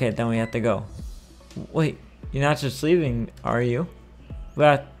 Okay, then we have to go. Wait, you're not just leaving, are you? We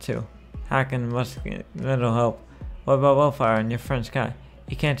have to. Hacken must get mental help. What about Wildfire and your friend Sky?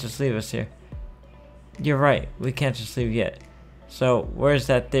 You can't just leave us here. You're right, we can't just leave yet. So, where's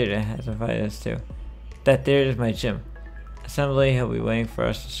that theater that has invited us to? That theater is my gym. Assembly, he'll be waiting for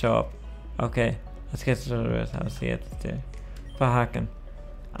us to show up. Okay, let's get started. I'll see you at the theater. But Hacken,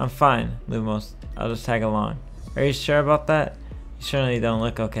 I'm fine, Lumos. I'll just tag along. Are you sure about that? You certainly don't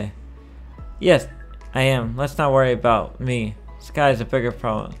look okay. Yes, I am. Let's not worry about me. Sky's a bigger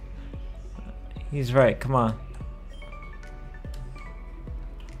problem. He's right, come on.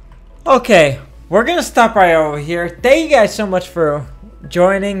 Okay, we're gonna stop right over here. Thank you guys so much for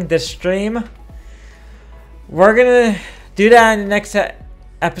joining this stream. We're gonna do that in the next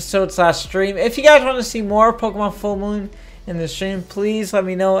episode / stream. If you guys want to see more Pokemon Full Moon in the stream, please let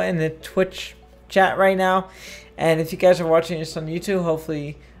me know in the Twitch chat right now. And if you guys are watching this on YouTube,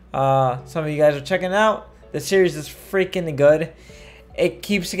 hopefully some of you guys are checking it out. The series is freaking good. It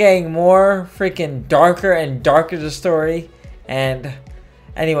keeps getting more freaking darker and darker, the story. And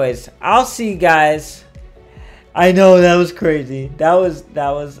anyways, I'll see you guys. I know that was crazy. That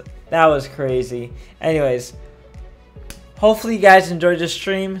was crazy. Anyways, hopefully you guys enjoyed this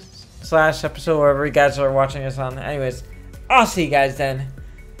stream / episode, wherever you guys are watching us on. Anyways, I'll see you guys then.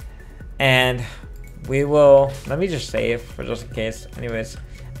 And we will, let me just save for just in case. Anyways,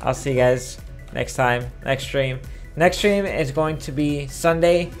 I'll see you guys next time, next stream. Next stream is going to be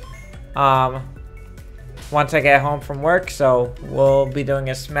Sunday. Once I get home from work, so we'll be doing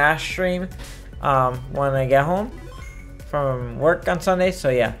a Smash stream when I get home from work on Sunday. So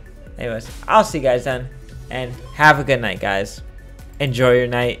yeah, anyways, I'll see you guys then, and have a good night, guys. Enjoy your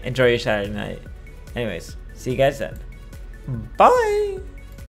night, enjoy your Saturday night. Anyways, see you guys then. Bye.